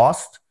something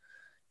lost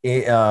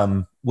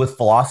with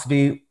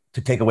philosophy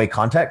to take away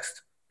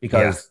context,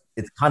 because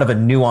it's kind of a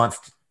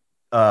nuanced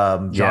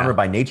genre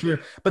by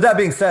nature. But that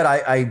being said,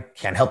 I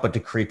can't help but to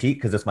critique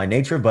because it's my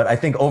nature. But I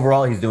think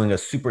overall he's doing a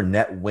super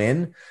net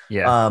win.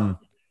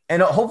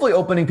 And hopefully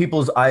opening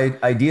people's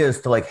ideas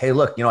to like, hey,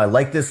 look, I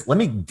like this. Let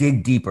me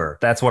dig deeper.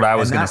 That's what I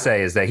was going to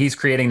say, is that he's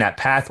creating that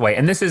pathway.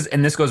 And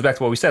this goes back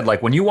to what we said.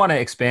 Like when you want to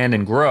expand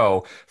and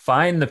grow,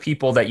 find the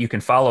people that you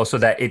can follow so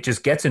that it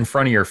just gets in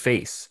front of your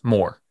face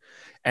more.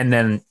 And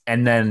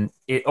then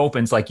it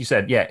opens, like you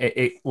said,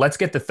 let's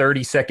get the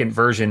 30-second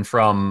version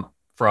from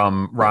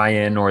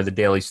Ryan or the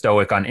Daily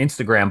Stoic on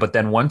Instagram. But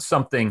then when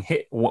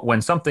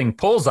something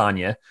pulls on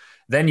you,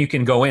 then you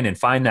can go in and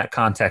find that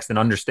context and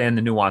understand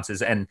the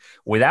nuances. And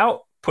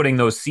without putting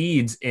those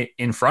seeds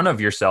in front of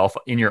yourself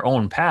in your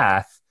own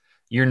path,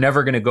 you're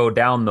never going to go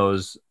down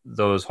those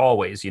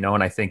hallways,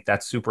 And I think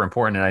that's super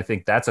important. And I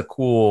think that's a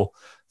cool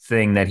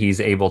thing that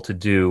he's able to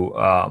do,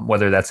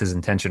 whether that's his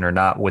intention or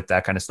not with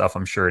that kind of stuff.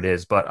 I'm sure it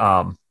is. But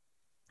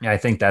I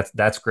think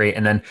that's great.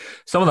 And then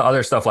some of the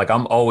other stuff, like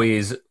I'm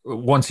always,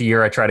 once a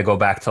year, I try to go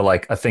back to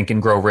like a Think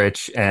and Grow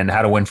Rich and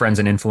How to Win Friends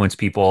and Influence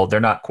People. They're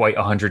not quite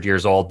 100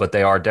 years old, but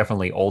they are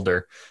definitely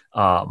older.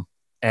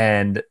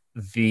 And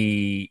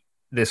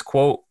this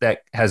quote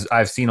that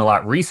I've seen a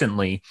lot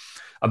recently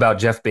about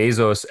Jeff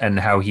Bezos and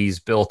how he's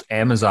built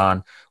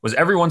Amazon was,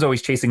 everyone's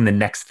always chasing the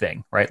next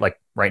thing, right? Like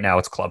right now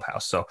it's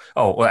Clubhouse. So,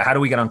 how do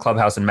we get on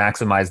Clubhouse and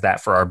maximize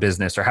that for our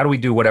business? Or how do we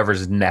do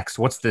whatever's next?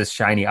 What's this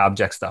shiny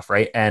object stuff,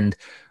 right? And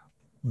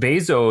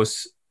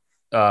Bezos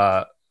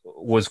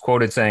was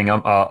quoted saying,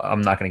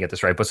 I'm not going to get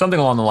this right, but something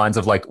along the lines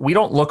of like, we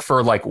don't look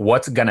for like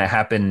what's going to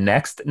happen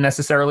next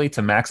necessarily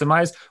to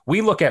maximize.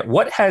 We look at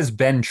what has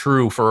been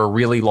true for a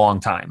really long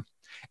time.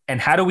 And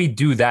how do we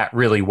do that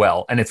really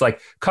well? And it's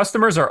like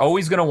customers are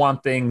always going to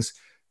want things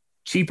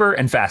cheaper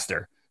and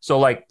faster. So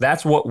like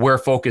that's what our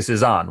focus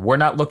is on. We're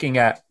not looking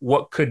at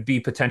what could be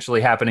potentially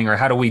happening or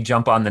how do we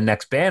jump on the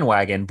next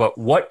bandwagon, but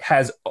what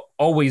has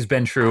always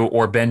been true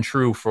or been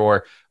true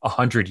for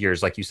 100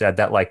 years, like you said,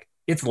 that like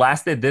it's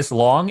lasted this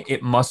long,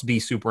 it must be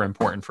super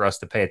important for us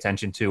to pay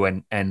attention to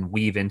and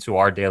weave into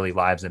our daily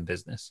lives and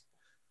business.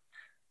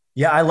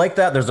 Yeah, I like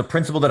that. There's a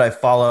principle that I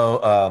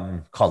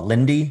follow called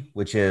Lindy,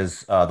 which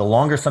is the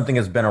longer something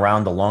has been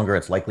around, the longer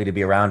it's likely to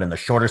be around. And the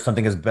shorter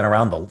something has been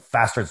around, the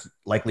faster it's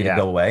likely to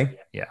go away.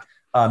 Yeah.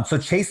 So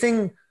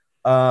chasing,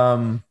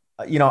 I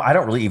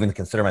don't really even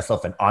consider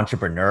myself an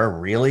entrepreneur,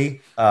 really.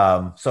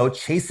 So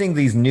chasing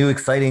these new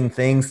exciting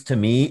things to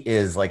me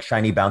is like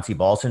shiny bouncy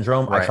ball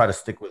syndrome. Right. I try to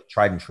stick with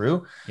tried and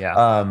true.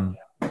 Yeah.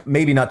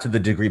 Maybe not to the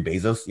degree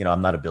Bezos.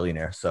 I'm not a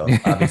billionaire, so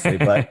obviously.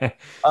 but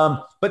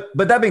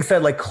that being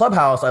said, like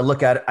Clubhouse, I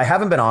look at it. I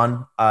haven't been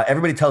on.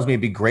 Everybody tells me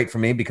it'd be great for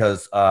me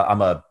because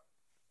I'm a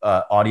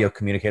audio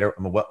communicator.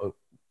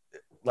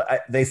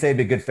 They say it'd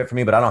be a good fit for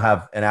me, but I don't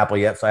have an Apple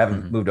yet, so I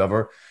haven't moved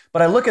over.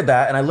 But I look at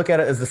that and I look at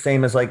it as the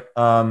same as like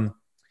what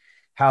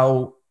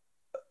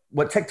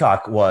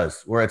TikTok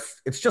was, where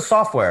it's just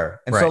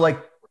software. And so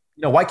like,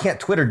 why can't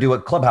Twitter do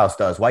what Clubhouse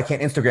does? Why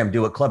can't Instagram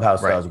do what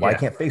Clubhouse does? Why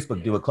can't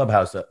Facebook do what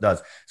Clubhouse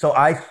does? So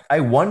I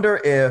wonder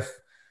if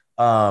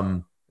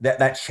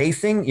that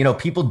chasing,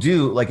 people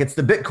do, like it's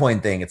the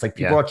Bitcoin thing. It's like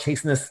people are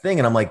chasing this thing.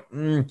 And I'm like,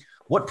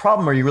 what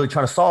problem are you really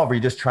trying to solve? Or are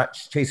you just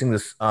chasing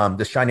this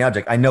shiny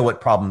object? I know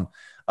what problem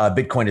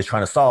Bitcoin is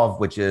trying to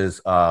solve, which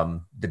is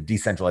the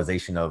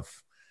decentralization of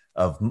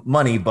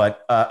money.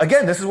 But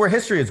again, this is where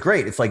history is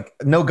great. It's like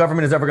no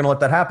government is ever going to let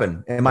that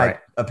happen, in my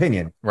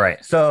opinion.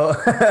 Right. So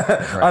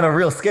on a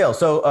real scale.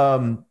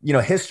 So,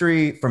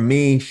 history for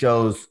me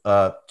shows,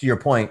 to your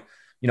point,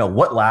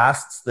 what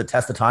lasts the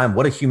test of time?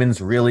 What do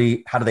humans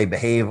really, how do they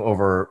behave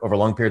over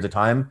long periods of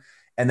time?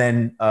 And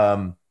then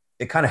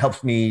it kind of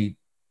helps me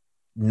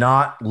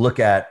not look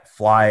at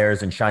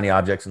flyers and shiny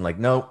objects and like,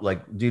 no,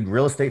 like, dude,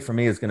 real estate for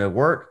me is going to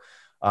work.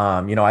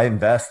 I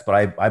invest, but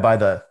I buy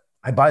the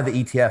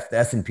ETF, the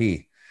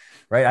S&P,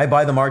 right? I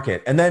buy the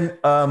market. And then,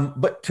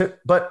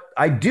 but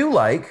I do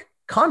like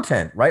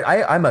content, right?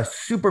 I'm a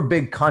super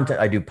big content.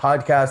 I do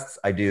podcasts.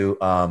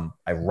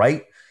 I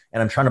write,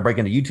 and I'm trying to break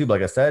into YouTube,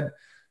 like I said.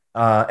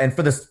 And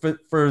for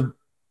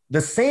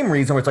the same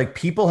reason where it's like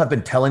people have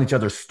been telling each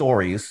other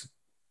stories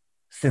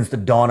since the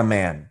dawn of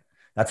man.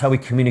 That's how we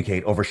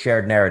communicate over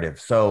shared narrative.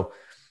 So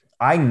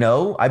I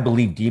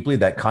believe deeply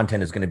that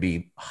content is going to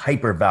be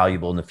hyper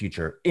valuable in the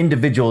future,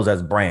 individuals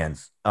as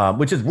brands,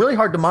 which is really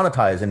hard to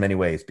monetize in many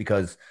ways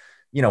because,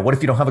 what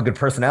if you don't have a good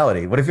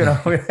personality? What if you're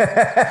not,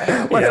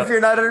 if you're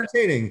not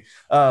entertaining?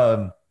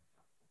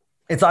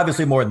 It's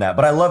obviously more than that,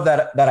 but I love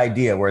that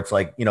idea where it's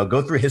like,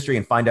 go through history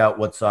and find out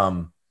what's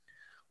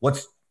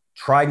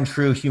tried and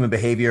true human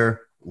behavior,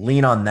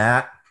 lean on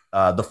that.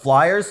 The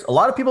flyers, a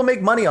lot of people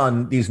make money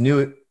on these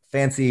new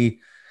fancy,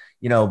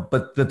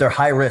 but they're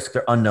high risk,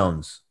 they're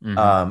unknowns.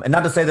 And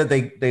not to say that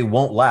they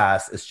won't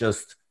last. It's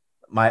just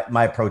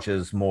my approach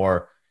is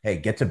more, hey,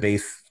 get to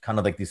base, kind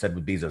of like you said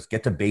with Bezos,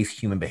 get to base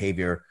human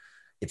behavior.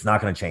 It's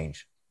not going to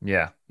change.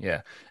 Yeah.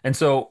 Yeah. And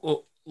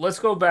so let's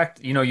go back.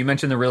 You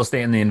mentioned the real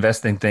estate and the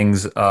investing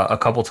things a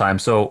couple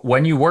times. So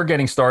when you were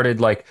getting started,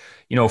 like,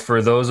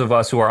 for those of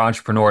us who are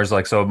entrepreneurs,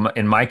 like, so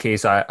in my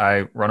case,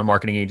 I run a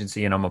marketing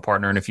agency and I'm a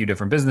partner in a few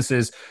different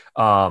businesses.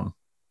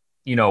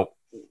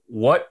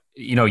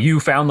 You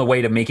found the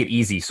way to make it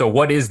easy. So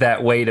what is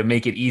that way to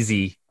make it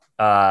easy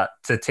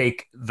to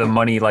take the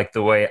money, like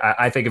the way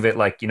I think of it,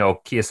 like,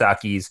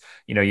 Kiyosaki's,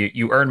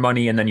 you earn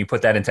money and then you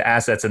put that into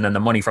assets, and then the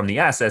money from the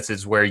assets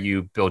is where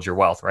you build your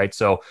wealth, right?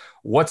 So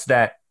what's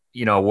that,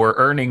 we're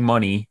earning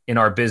money in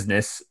our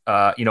business.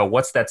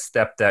 What's that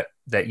step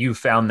that you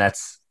found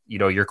that's,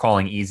 you're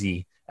calling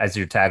easy as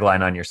your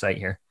tagline on your site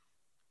here?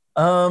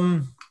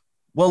 Well,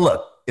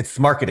 look, it's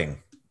marketing.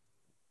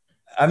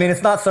 I mean,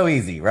 it's not so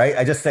easy, right?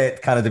 I just say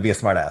it kind of to be a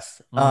smart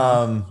ass.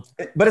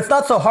 But it's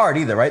not so hard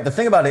either, right? The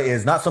thing about it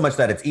is not so much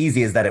that it's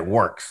eeasy as that it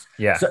works.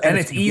 Yeah. So, and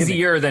it's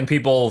easier than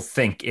people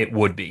think it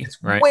would be,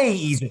 right? Way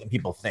easier than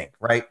people think,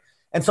 right?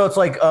 And so it's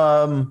like,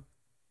 go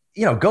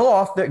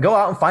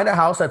out and find a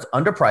house that's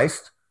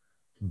underpriced,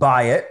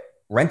 buy it,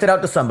 rent it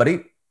out to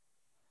somebody,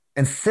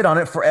 and sit on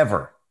it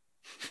forever.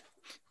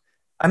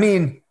 I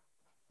mean,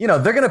 you're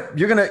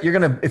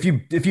gonna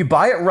if you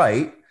buy it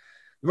right.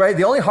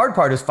 The only hard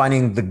part is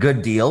finding the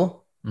good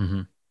deal,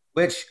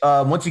 which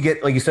once you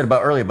get, like you said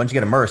about earlier, once you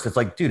get immersed, it's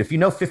like, dude, if you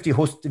know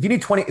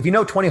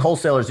 20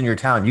 wholesalers in your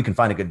town, you can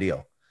find a good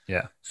deal.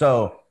 Yeah.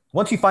 So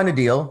once you find a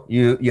deal,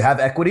 you have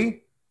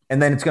equity, and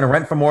then it's going to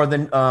rent for more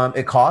than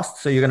it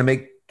costs. So you're going to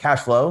make cash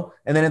flow.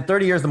 And then in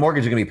 30 years, the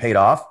mortgage is going to be paid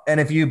off. And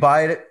if you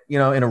buy it,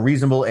 in a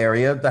reasonable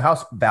area, the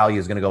house value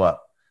is going to go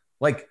up.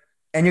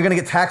 And you're going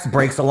to get tax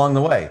breaks along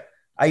the way.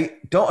 I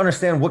don't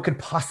understand what could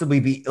possibly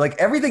be like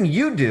everything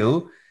you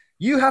do.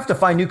 You have to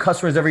find new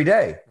customers every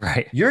day.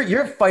 Right.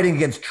 You're fighting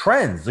against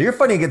trends. You're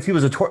fighting against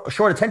people with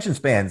short attention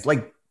spans.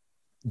 Like,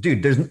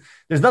 dude,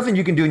 there's nothing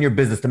you can do in your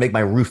business to make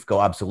my roof go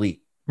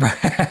obsolete. You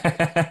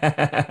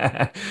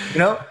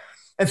know?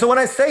 And so when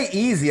I say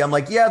easy, I'm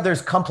like, yeah,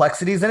 there's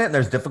complexities in it and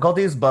there's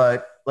difficulties,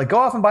 but like go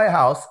off and buy a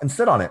house and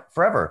sit on it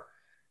forever.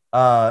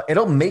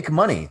 It'll make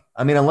money.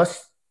 I mean,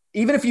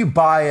 even if you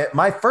buy it,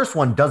 my first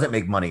one doesn't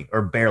make money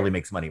or barely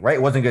makes money, right?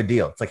 It wasn't a good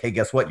deal. It's like, hey,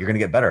 guess what? You're going to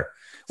get better.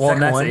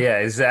 Well, yeah,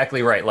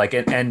 exactly right. Like,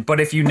 but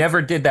if you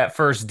never did that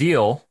first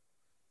deal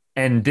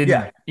and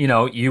didn't,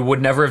 you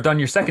would never have done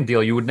your second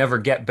deal. You would never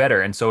get better.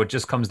 And so it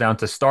just comes down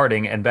to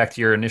starting and back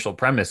to your initial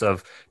premise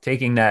of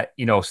taking that,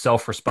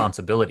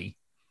 self-responsibility.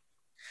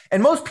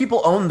 And most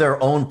people own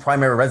their own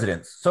primary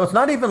residence. So it's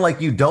not even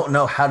like you don't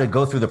know how to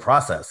go through the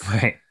process.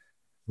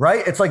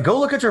 Right? It's like, go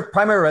look at your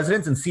primary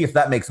residence and see if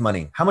that makes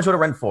money. How much would it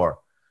rent for?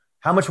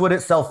 How much would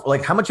it sell?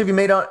 Like, how much have you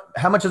made on?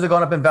 How much has it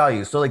gone up in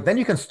value? So like, then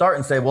you can start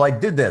and say, well, I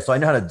did this, so I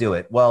know how to do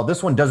it. Well,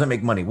 this one doesn't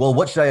make money. Well,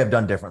 what should I have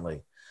done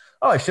differently?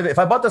 Oh, if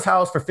I bought this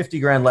house for 50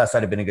 grand less,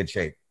 I'd have been in good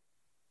shape.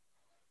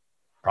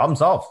 Problem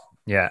solved.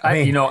 Yeah.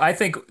 I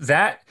think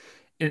that,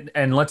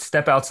 and let's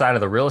step outside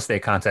of the real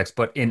estate context,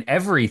 but in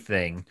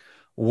everything,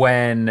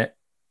 when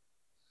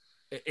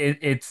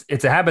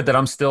it's a habit that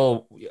I'm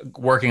still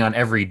working on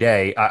every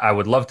day. I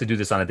would love to do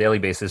this on a daily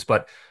basis,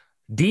 but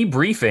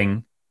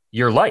debriefing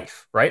your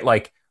life, right?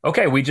 Like,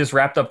 okay, we just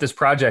wrapped up this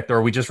project,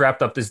 or we just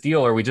wrapped up this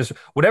deal, or we just,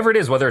 whatever it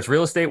is, whether it's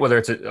real estate, whether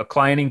it's a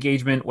client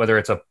engagement, whether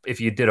it's if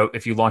you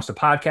launched a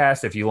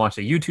podcast, if you launched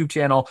a YouTube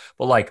channel,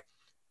 but like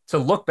to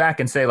look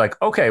back and say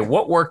like, okay,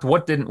 what worked,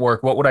 what didn't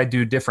work, what would I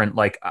do different?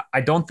 Like,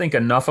 I don't think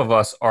enough of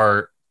us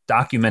are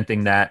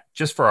documenting that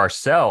just for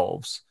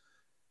ourselves.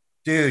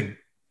 Dude,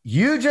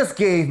 you just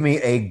gave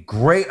me a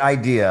great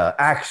idea.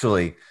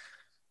 Actually,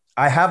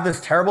 I have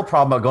this terrible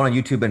problem about going on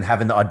YouTube and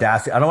having the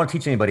audacity. I don't want to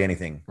teach anybody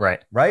anything.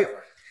 Right.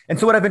 And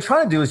so what I've been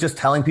trying to do is just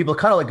telling people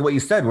kind of like what you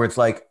said, where it's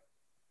like,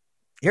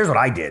 here's what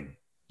I did.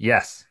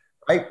 Yes.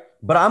 Right.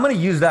 But I'm going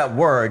to use that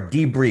word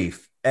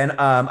debrief. And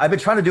I've been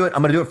trying to do it.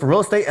 I'm going to do it for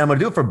real estate and I'm going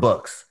to do it for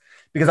books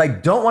because I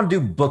don't want to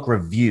do book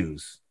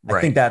reviews. Right.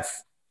 I think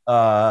that's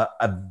a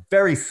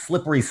very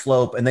slippery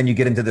slope. And then you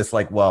get into this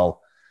like,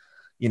 well,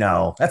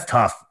 that's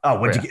tough.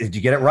 Oh, did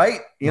you get it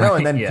right?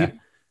 And then people,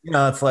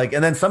 it's like,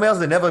 and then somebody else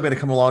is inevitably going to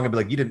come along and be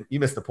like, you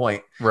missed the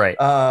point. Right.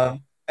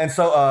 And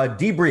so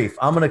debrief,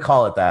 I'm going to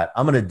call it that.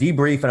 I'm going to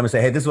debrief and I'm going to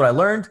say, hey, this is what I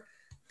learned.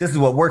 This is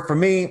what worked for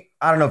me.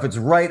 I don't know if it's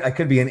right. I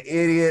could be an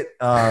idiot.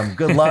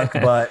 Good luck,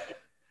 but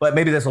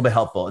maybe this will be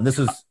helpful. And this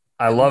is,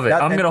 I love it.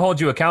 I'm going to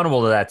hold you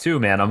accountable to that too,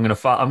 man. I'm going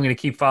to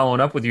keep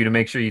following up with you to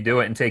make sure you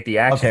do it and take the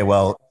action. Okay.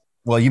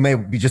 Well, you may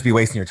just be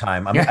wasting your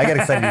time. I get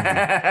excited.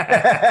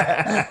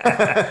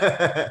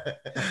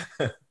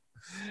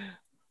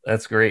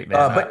 That's great,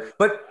 man.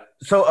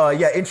 So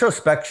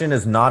introspection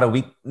is not a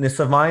weakness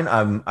of mine.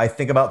 I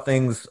think about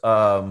things.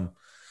 My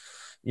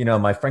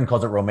friend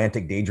calls it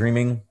romantic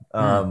daydreaming.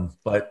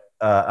 But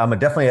I'm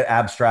definitely an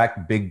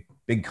abstract, big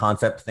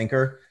concept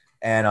thinker,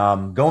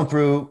 and going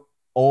through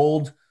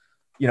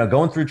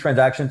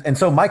transactions. And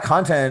so my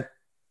content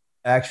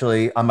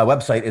actually on my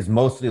website is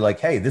mostly like,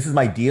 hey, this is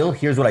my deal.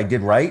 Here's what I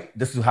did right.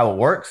 This is how it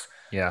works.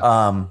 Yeah.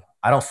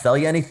 I don't sell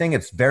you anything.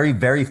 It's very,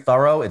 very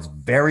thorough. It's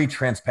very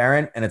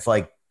transparent. And it's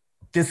like,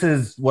 this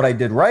is what I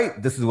did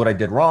right. This is what I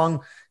did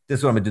wrong. This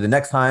is what I'm gonna do the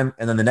next time.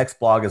 And then the next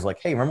blog is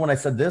like, hey, remember when I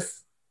said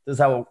this? This is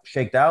how it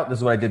shaked out. This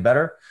is what I did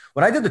better.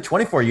 When I did the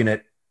 24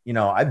 unit,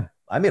 I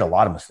made a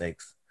lot of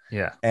mistakes.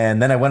 Yeah. And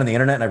then I went on the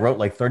internet and I wrote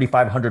like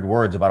 3,500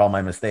 words about all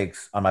my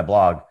mistakes on my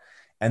blog.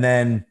 And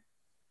then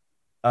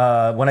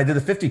when I did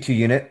the 52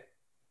 unit,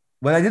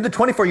 when I did the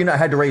 24 unit, I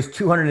had to raise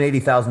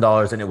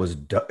 $280,000 and it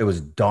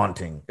was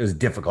daunting. It was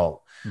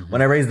difficult. Mm-hmm.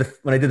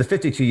 When I did the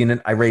 52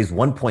 unit, I raised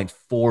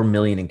 1.4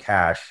 million in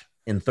cash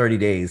in 30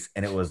 days.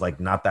 And it was like,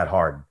 not that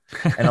hard.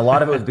 And a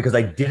lot of it was because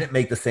I didn't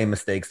make the same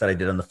mistakes that I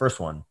did on the first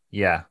one.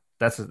 Yeah.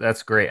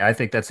 That's great. I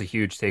think that's a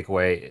huge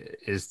takeaway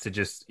is to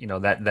just,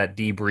 that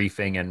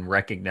debriefing and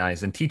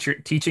recognize and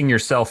teaching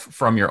yourself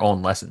from your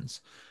own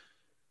lessons.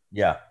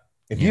 Yeah.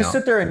 If you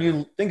sit there and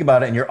you think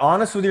about it and you're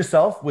honest with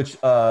yourself, which,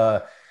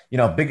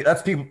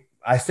 that's people,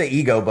 I say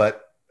ego,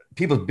 but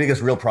people's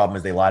biggest real problem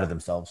is they lie to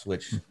themselves,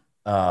 which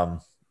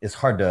is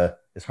hard to,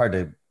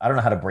 I don't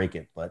know how to break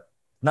it, but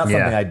not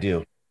something I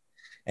do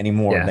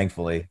anymore,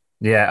 thankfully.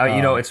 Yeah.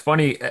 It's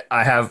funny.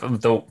 I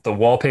have the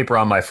wallpaper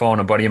on my phone.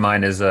 A buddy of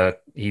mine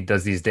he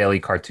does these daily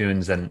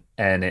cartoons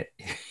and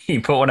he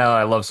put one out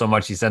I love so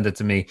much. He sent it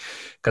to me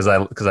because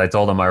I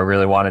told him I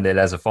really wanted it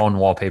as a phone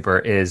wallpaper.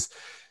 Is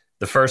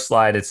the first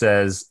slide. It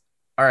says,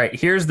 all right,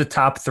 here's the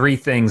top 3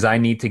 things I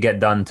need to get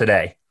done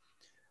today.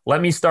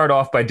 Let me start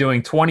off by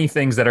doing 20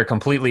 things that are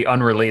completely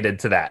unrelated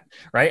to that.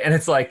 Right. And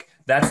it's like,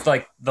 that's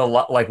like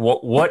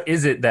what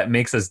is it that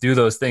makes us do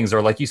those things?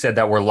 Or like you said,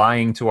 that we're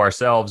lying to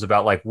ourselves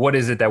about like, what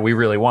is it that we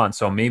really want?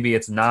 So maybe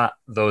it's not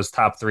those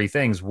top 3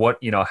 things.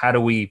 How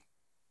do we,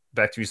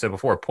 back to what you said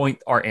before,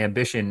 point our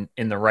ambition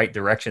in the right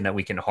direction that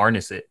we can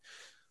harness it?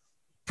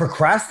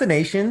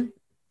 procrastination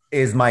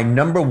is my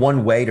number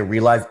one way to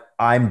realize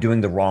I'm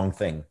doing the wrong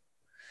thing.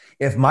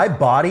 If my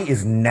body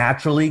is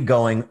naturally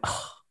going,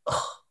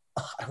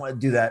 I want to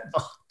do that.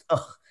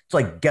 It's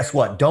like, guess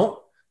what? Don't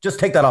just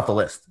take that off the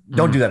list.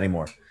 Don't do that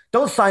anymore.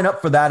 Don't sign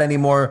up for that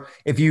anymore.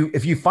 If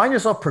you find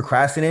yourself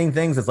procrastinating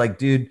things, it's like,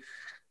 dude,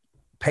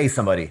 pay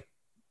somebody.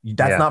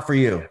 That's not for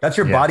you. That's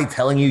your body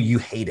telling you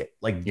hate it.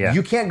 Like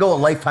you can't go a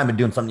lifetime of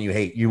doing something you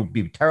hate. You'll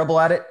be terrible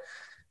at it,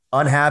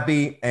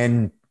 unhappy,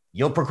 and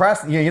you'll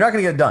procrastinate. You're not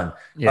going to get it done.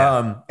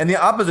 Yeah. And the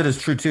opposite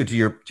is true too. To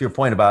your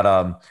point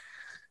about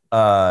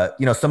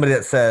somebody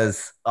that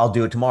says, "I'll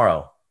do it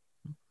tomorrow.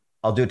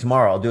 I'll do it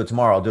tomorrow. I'll do it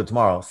tomorrow. I'll do it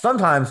tomorrow."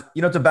 Sometimes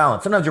it's a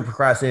balance. Sometimes you're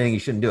procrastinating. You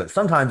shouldn't do it.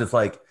 Sometimes it's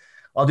like,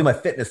 I'll do my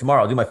fitness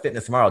tomorrow. I'll do my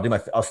fitness tomorrow.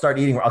 I'll start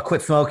eating. I'll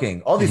quit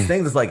smoking. All these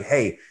things is like,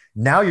 hey,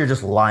 now you're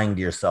just lying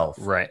to yourself.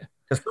 Right.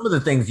 Because some of the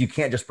things you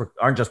can't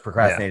aren't just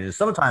procrastinated. Yeah.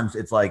 Sometimes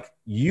it's like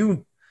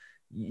you're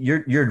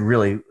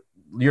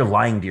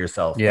lying to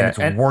yourself. Yeah.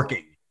 And it's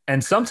working.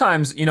 And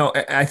sometimes,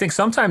 I think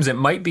sometimes it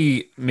might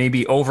be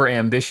maybe over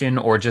ambition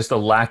or just a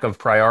lack of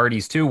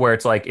priorities too, where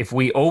it's like, if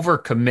we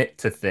overcommit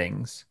to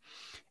things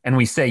and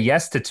we say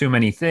yes to too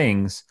many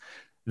things,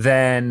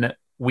 then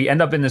we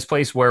end up in this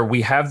place where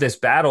we have this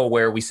battle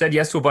where we said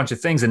yes to a bunch of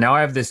things. And now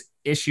I have this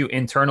issue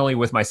internally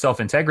with my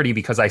self-integrity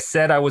because I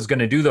said I was going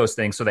to do those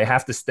things. So they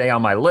have to stay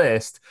on my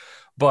list.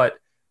 But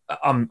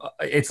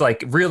it's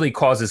like really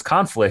causes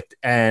conflict.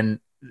 And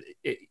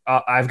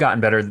I've gotten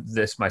better at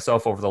this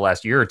myself over the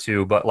last year or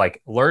two, but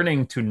like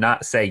learning to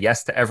not say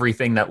yes to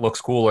everything that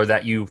looks cool or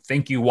that you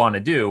think you want to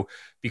do,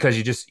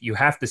 because you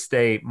have to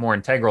stay more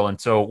integral.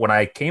 And so when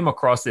I came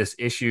across this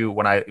issue,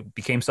 when I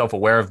became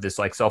self-aware of this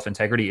like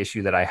self-integrity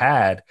issue that I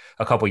had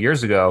a couple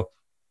years ago,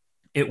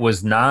 it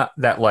was not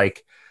that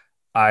like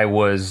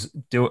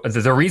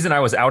the reason I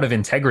was out of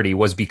integrity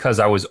was because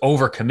I was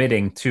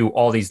overcommitting to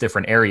all these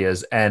different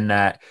areas, and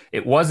that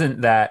it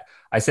wasn't that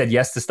I said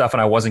yes to stuff and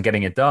I wasn't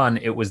getting it done.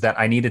 It was that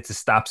I needed to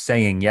stop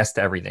saying yes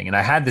to everything. And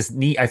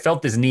I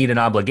felt this need and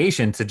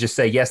obligation to just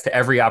say yes to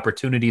every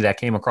opportunity that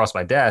came across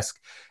my desk.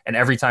 And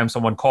every time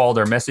someone called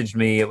or messaged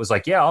me, it was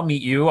like, yeah, I'll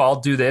meet you. I'll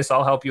do this.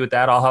 I'll help you with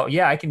that.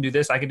 Yeah, I can do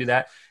this. I can do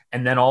that.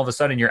 And then all of a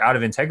sudden you're out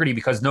of integrity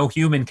because no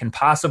human can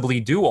possibly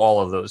do all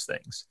of those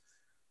things.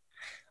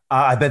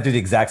 I've been through the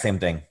exact same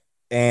thing.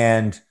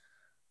 And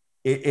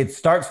it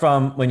starts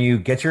from when you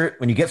get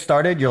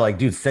started, you're like,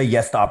 dude, say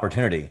yes to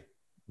opportunity.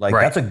 Like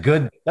right.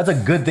 That's a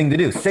good thing to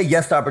do. Say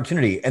yes to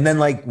opportunity. And then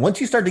like, once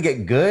you start to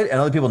get good and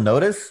other people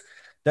notice,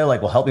 they're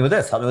like, well, help me with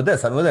this, help me with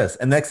this, help me with this.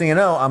 And next thing you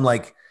know, I'm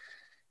like,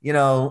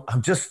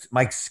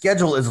 my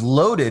schedule is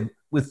loaded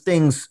with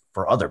things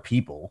for other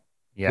people,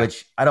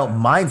 which I don't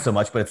mind so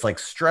much, but it's like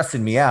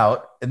stressing me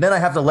out. And then I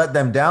have to let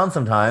them down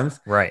sometimes.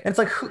 Right. And it's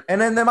like, and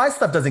then my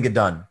stuff doesn't get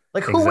done.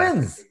 Like who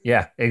wins?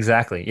 Yeah,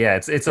 exactly. Yeah.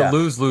 It's a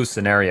lose-lose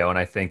scenario. And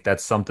I think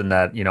that's something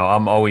that,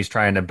 I'm always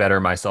trying to better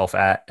myself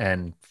at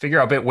and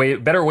figure out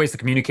better ways to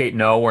communicate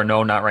no or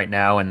no, not right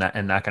now. And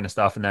that kind of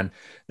stuff. And then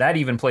that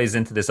even plays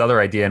into this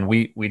other idea. And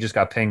we just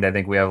got pinged. I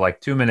think we have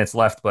like 2 minutes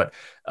left, but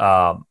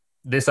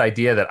this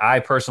idea that I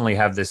personally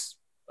have this,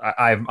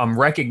 I'm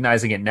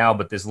recognizing it now,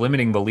 but this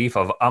limiting belief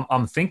of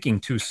I'm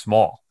thinking too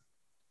small,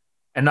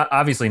 and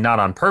obviously not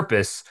on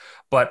purpose,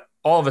 but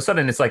all of a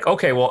sudden it's like,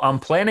 okay, well, I'm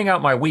planning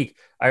out my week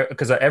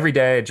because every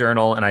day I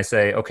journal and I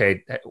say,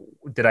 okay,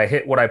 did I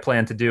hit what I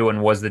planned to do?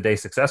 And was the day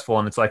successful?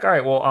 And it's like, all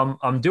right, well,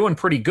 I'm doing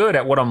pretty good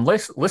at what I'm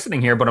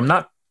listening here, but I'm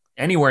not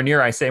anywhere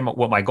near I say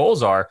what my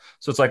goals are.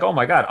 So it's like, oh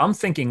my God, I'm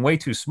thinking way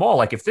too small.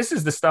 Like if this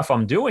is the stuff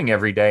I'm doing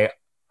every day,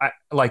 I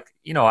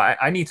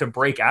need to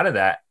break out of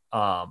that.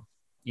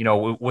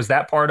 Was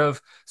that part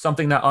of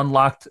something that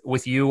unlocked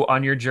with you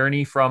on your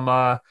journey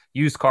from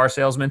used car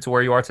salesman to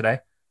where you are today?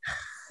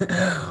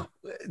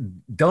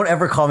 Don't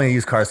ever call me a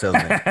used car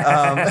salesman.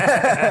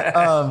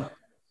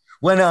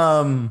 When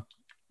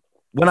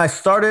I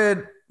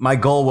started, my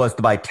goal was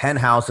to buy 10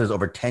 houses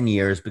over 10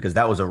 years because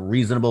that was a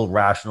reasonable,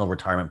 rational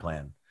retirement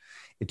plan.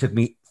 It took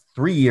me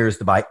 3 years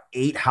to buy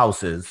 8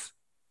 houses,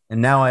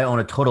 and now I own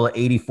a total of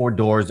 84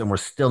 doors, and we're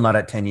still not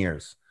at 10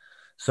 years.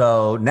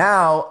 So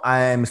now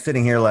I'm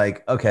sitting here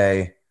like,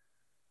 okay,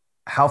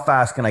 how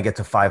fast can I get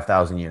to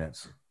 5,000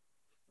 units?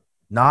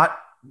 Not,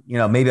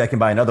 maybe I can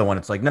buy another one.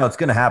 It's like, no, it's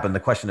going to happen. The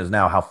question is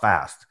now how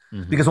fast?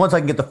 Mm-hmm. Because once I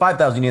can get to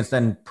 5,000 units,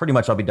 then pretty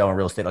much I'll be done with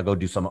real estate. I'll go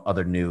do some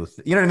other new,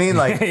 you know what I mean?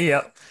 Like,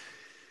 yep.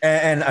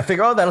 And I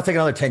figure, that'll take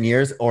another 10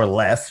 years or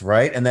less.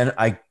 Right. And then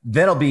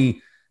I'll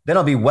be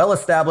well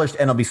established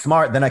and I'll be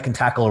smart. Then I can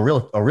tackle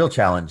a real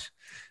challenge.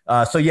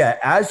 This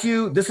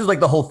is like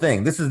the whole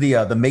thing. This is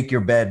the make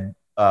your bed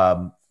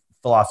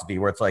philosophy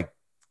where it's like,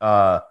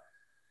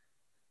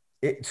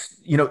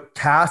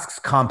 tasks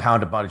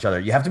compound upon each other.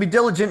 You have to be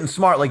diligent and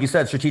smart, like you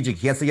said, strategic.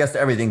 You can't say yes to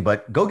everything,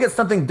 but go get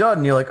something done.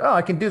 And you're like, oh,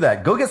 I can do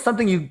that. Go get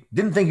something you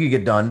didn't think you could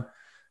get done,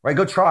 right?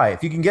 Go try.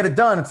 If you can get it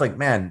done, it's like,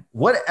 man,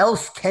 what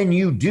else can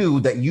you do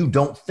that you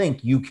don't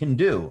think you can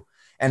do?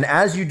 And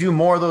as you do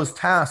more of those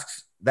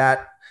tasks,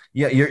 that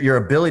your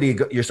ability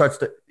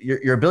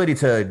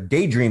to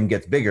daydream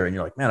gets bigger. And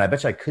you're like, man, I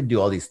bet you I could do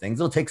all these things.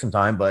 It'll take some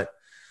time, but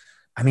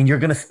I mean, you're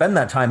going to spend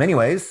that time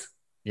anyways.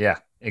 Yeah,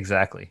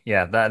 exactly.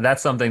 Yeah,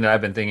 that's something that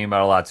I've been thinking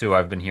about a lot too.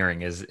 I've been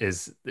hearing is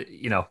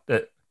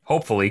that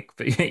hopefully,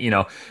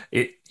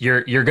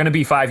 you're going to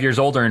be 5 years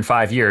older in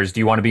 5 years. Do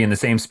you want to be in the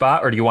same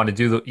spot, or do you want to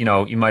do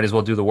you might as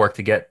well do the work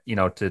to get,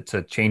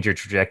 to change your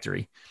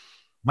trajectory?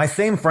 My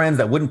same friends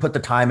that wouldn't put the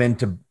time in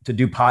to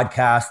do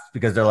podcasts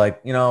because they're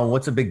like,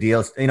 what's a big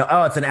deal?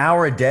 Oh, it's an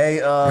hour a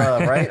day,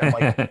 right? I'm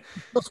like,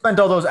 you spent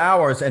all those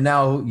hours and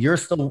now you're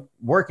still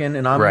working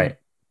and I'm right.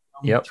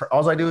 Yep.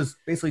 All I do is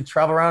basically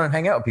travel around and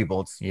hang out with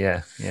people.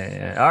 Yeah.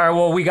 All right.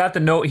 Well, we got the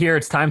note here.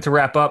 It's time to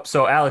wrap up.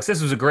 So, Alex,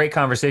 this was a great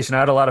conversation. I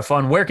had a lot of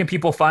fun. Where can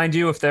people find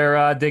you if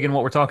they're digging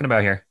what we're talking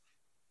about here?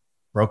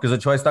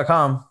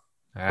 Brokeasachoice.com.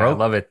 All right, I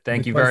love it.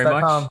 Thank you very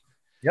much.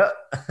 Yep.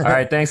 All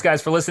right. Thanks,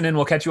 guys, for listening.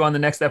 We'll catch you on the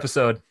next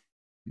episode.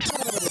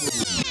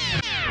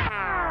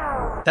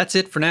 That's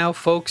it for now,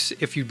 folks.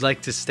 If you'd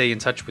like to stay in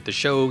touch with the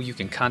show, you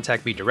can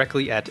contact me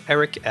directly at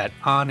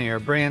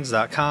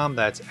eric@onairbrands.com.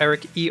 That's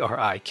Eric,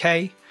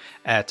 ERIK,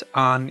 at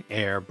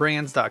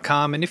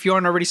onairbrands.com. And if you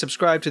aren't already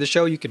subscribed to the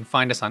show, you can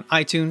find us on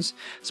iTunes,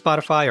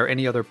 Spotify, or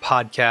any other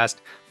podcast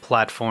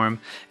platform.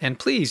 And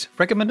please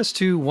recommend us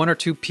to one or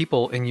two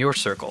people in your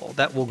circle.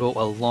 That will go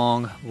a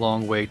long,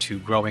 long way to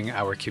growing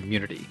our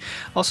community.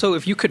 Also,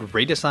 if you could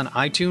rate us on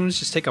iTunes,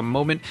 just take a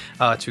moment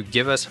to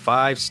give us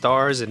 5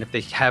 stars. And if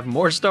they have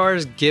more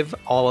stars, give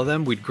all of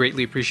them. We'd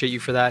greatly appreciate you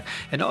for that.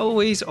 And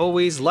always,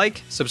 always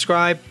like,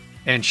 subscribe,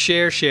 and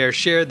share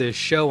this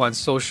show on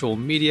social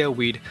media.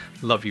 We'd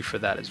love you for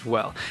that as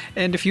well.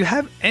 And if you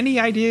have any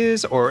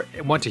ideas or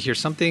want to hear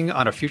something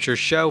on a future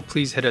show,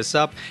 please hit us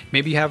up.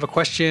 Maybe you have a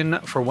question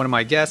for one of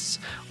my guests,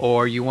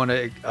 or you want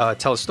to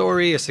tell a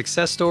story, a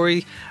success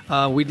story.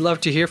 We'd love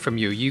to hear from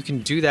you. You can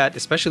do that,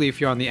 especially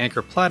if you're on the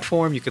Anchor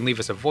platform. You can leave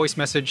us a voice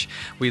message.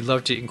 We'd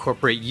love to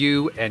incorporate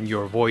you and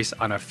your voice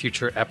on a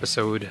future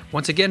episode.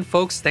 Once again,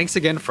 folks, thanks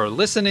again for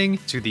listening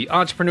to the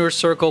Entrepreneur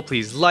Circle.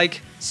 Please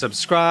like,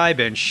 subscribe,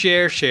 and share.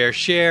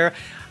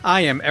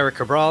 I am Eric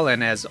Cabral,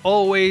 and as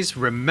always,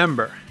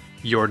 remember,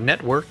 your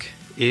network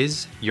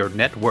is your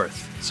net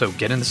worth. So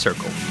get in the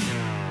circle.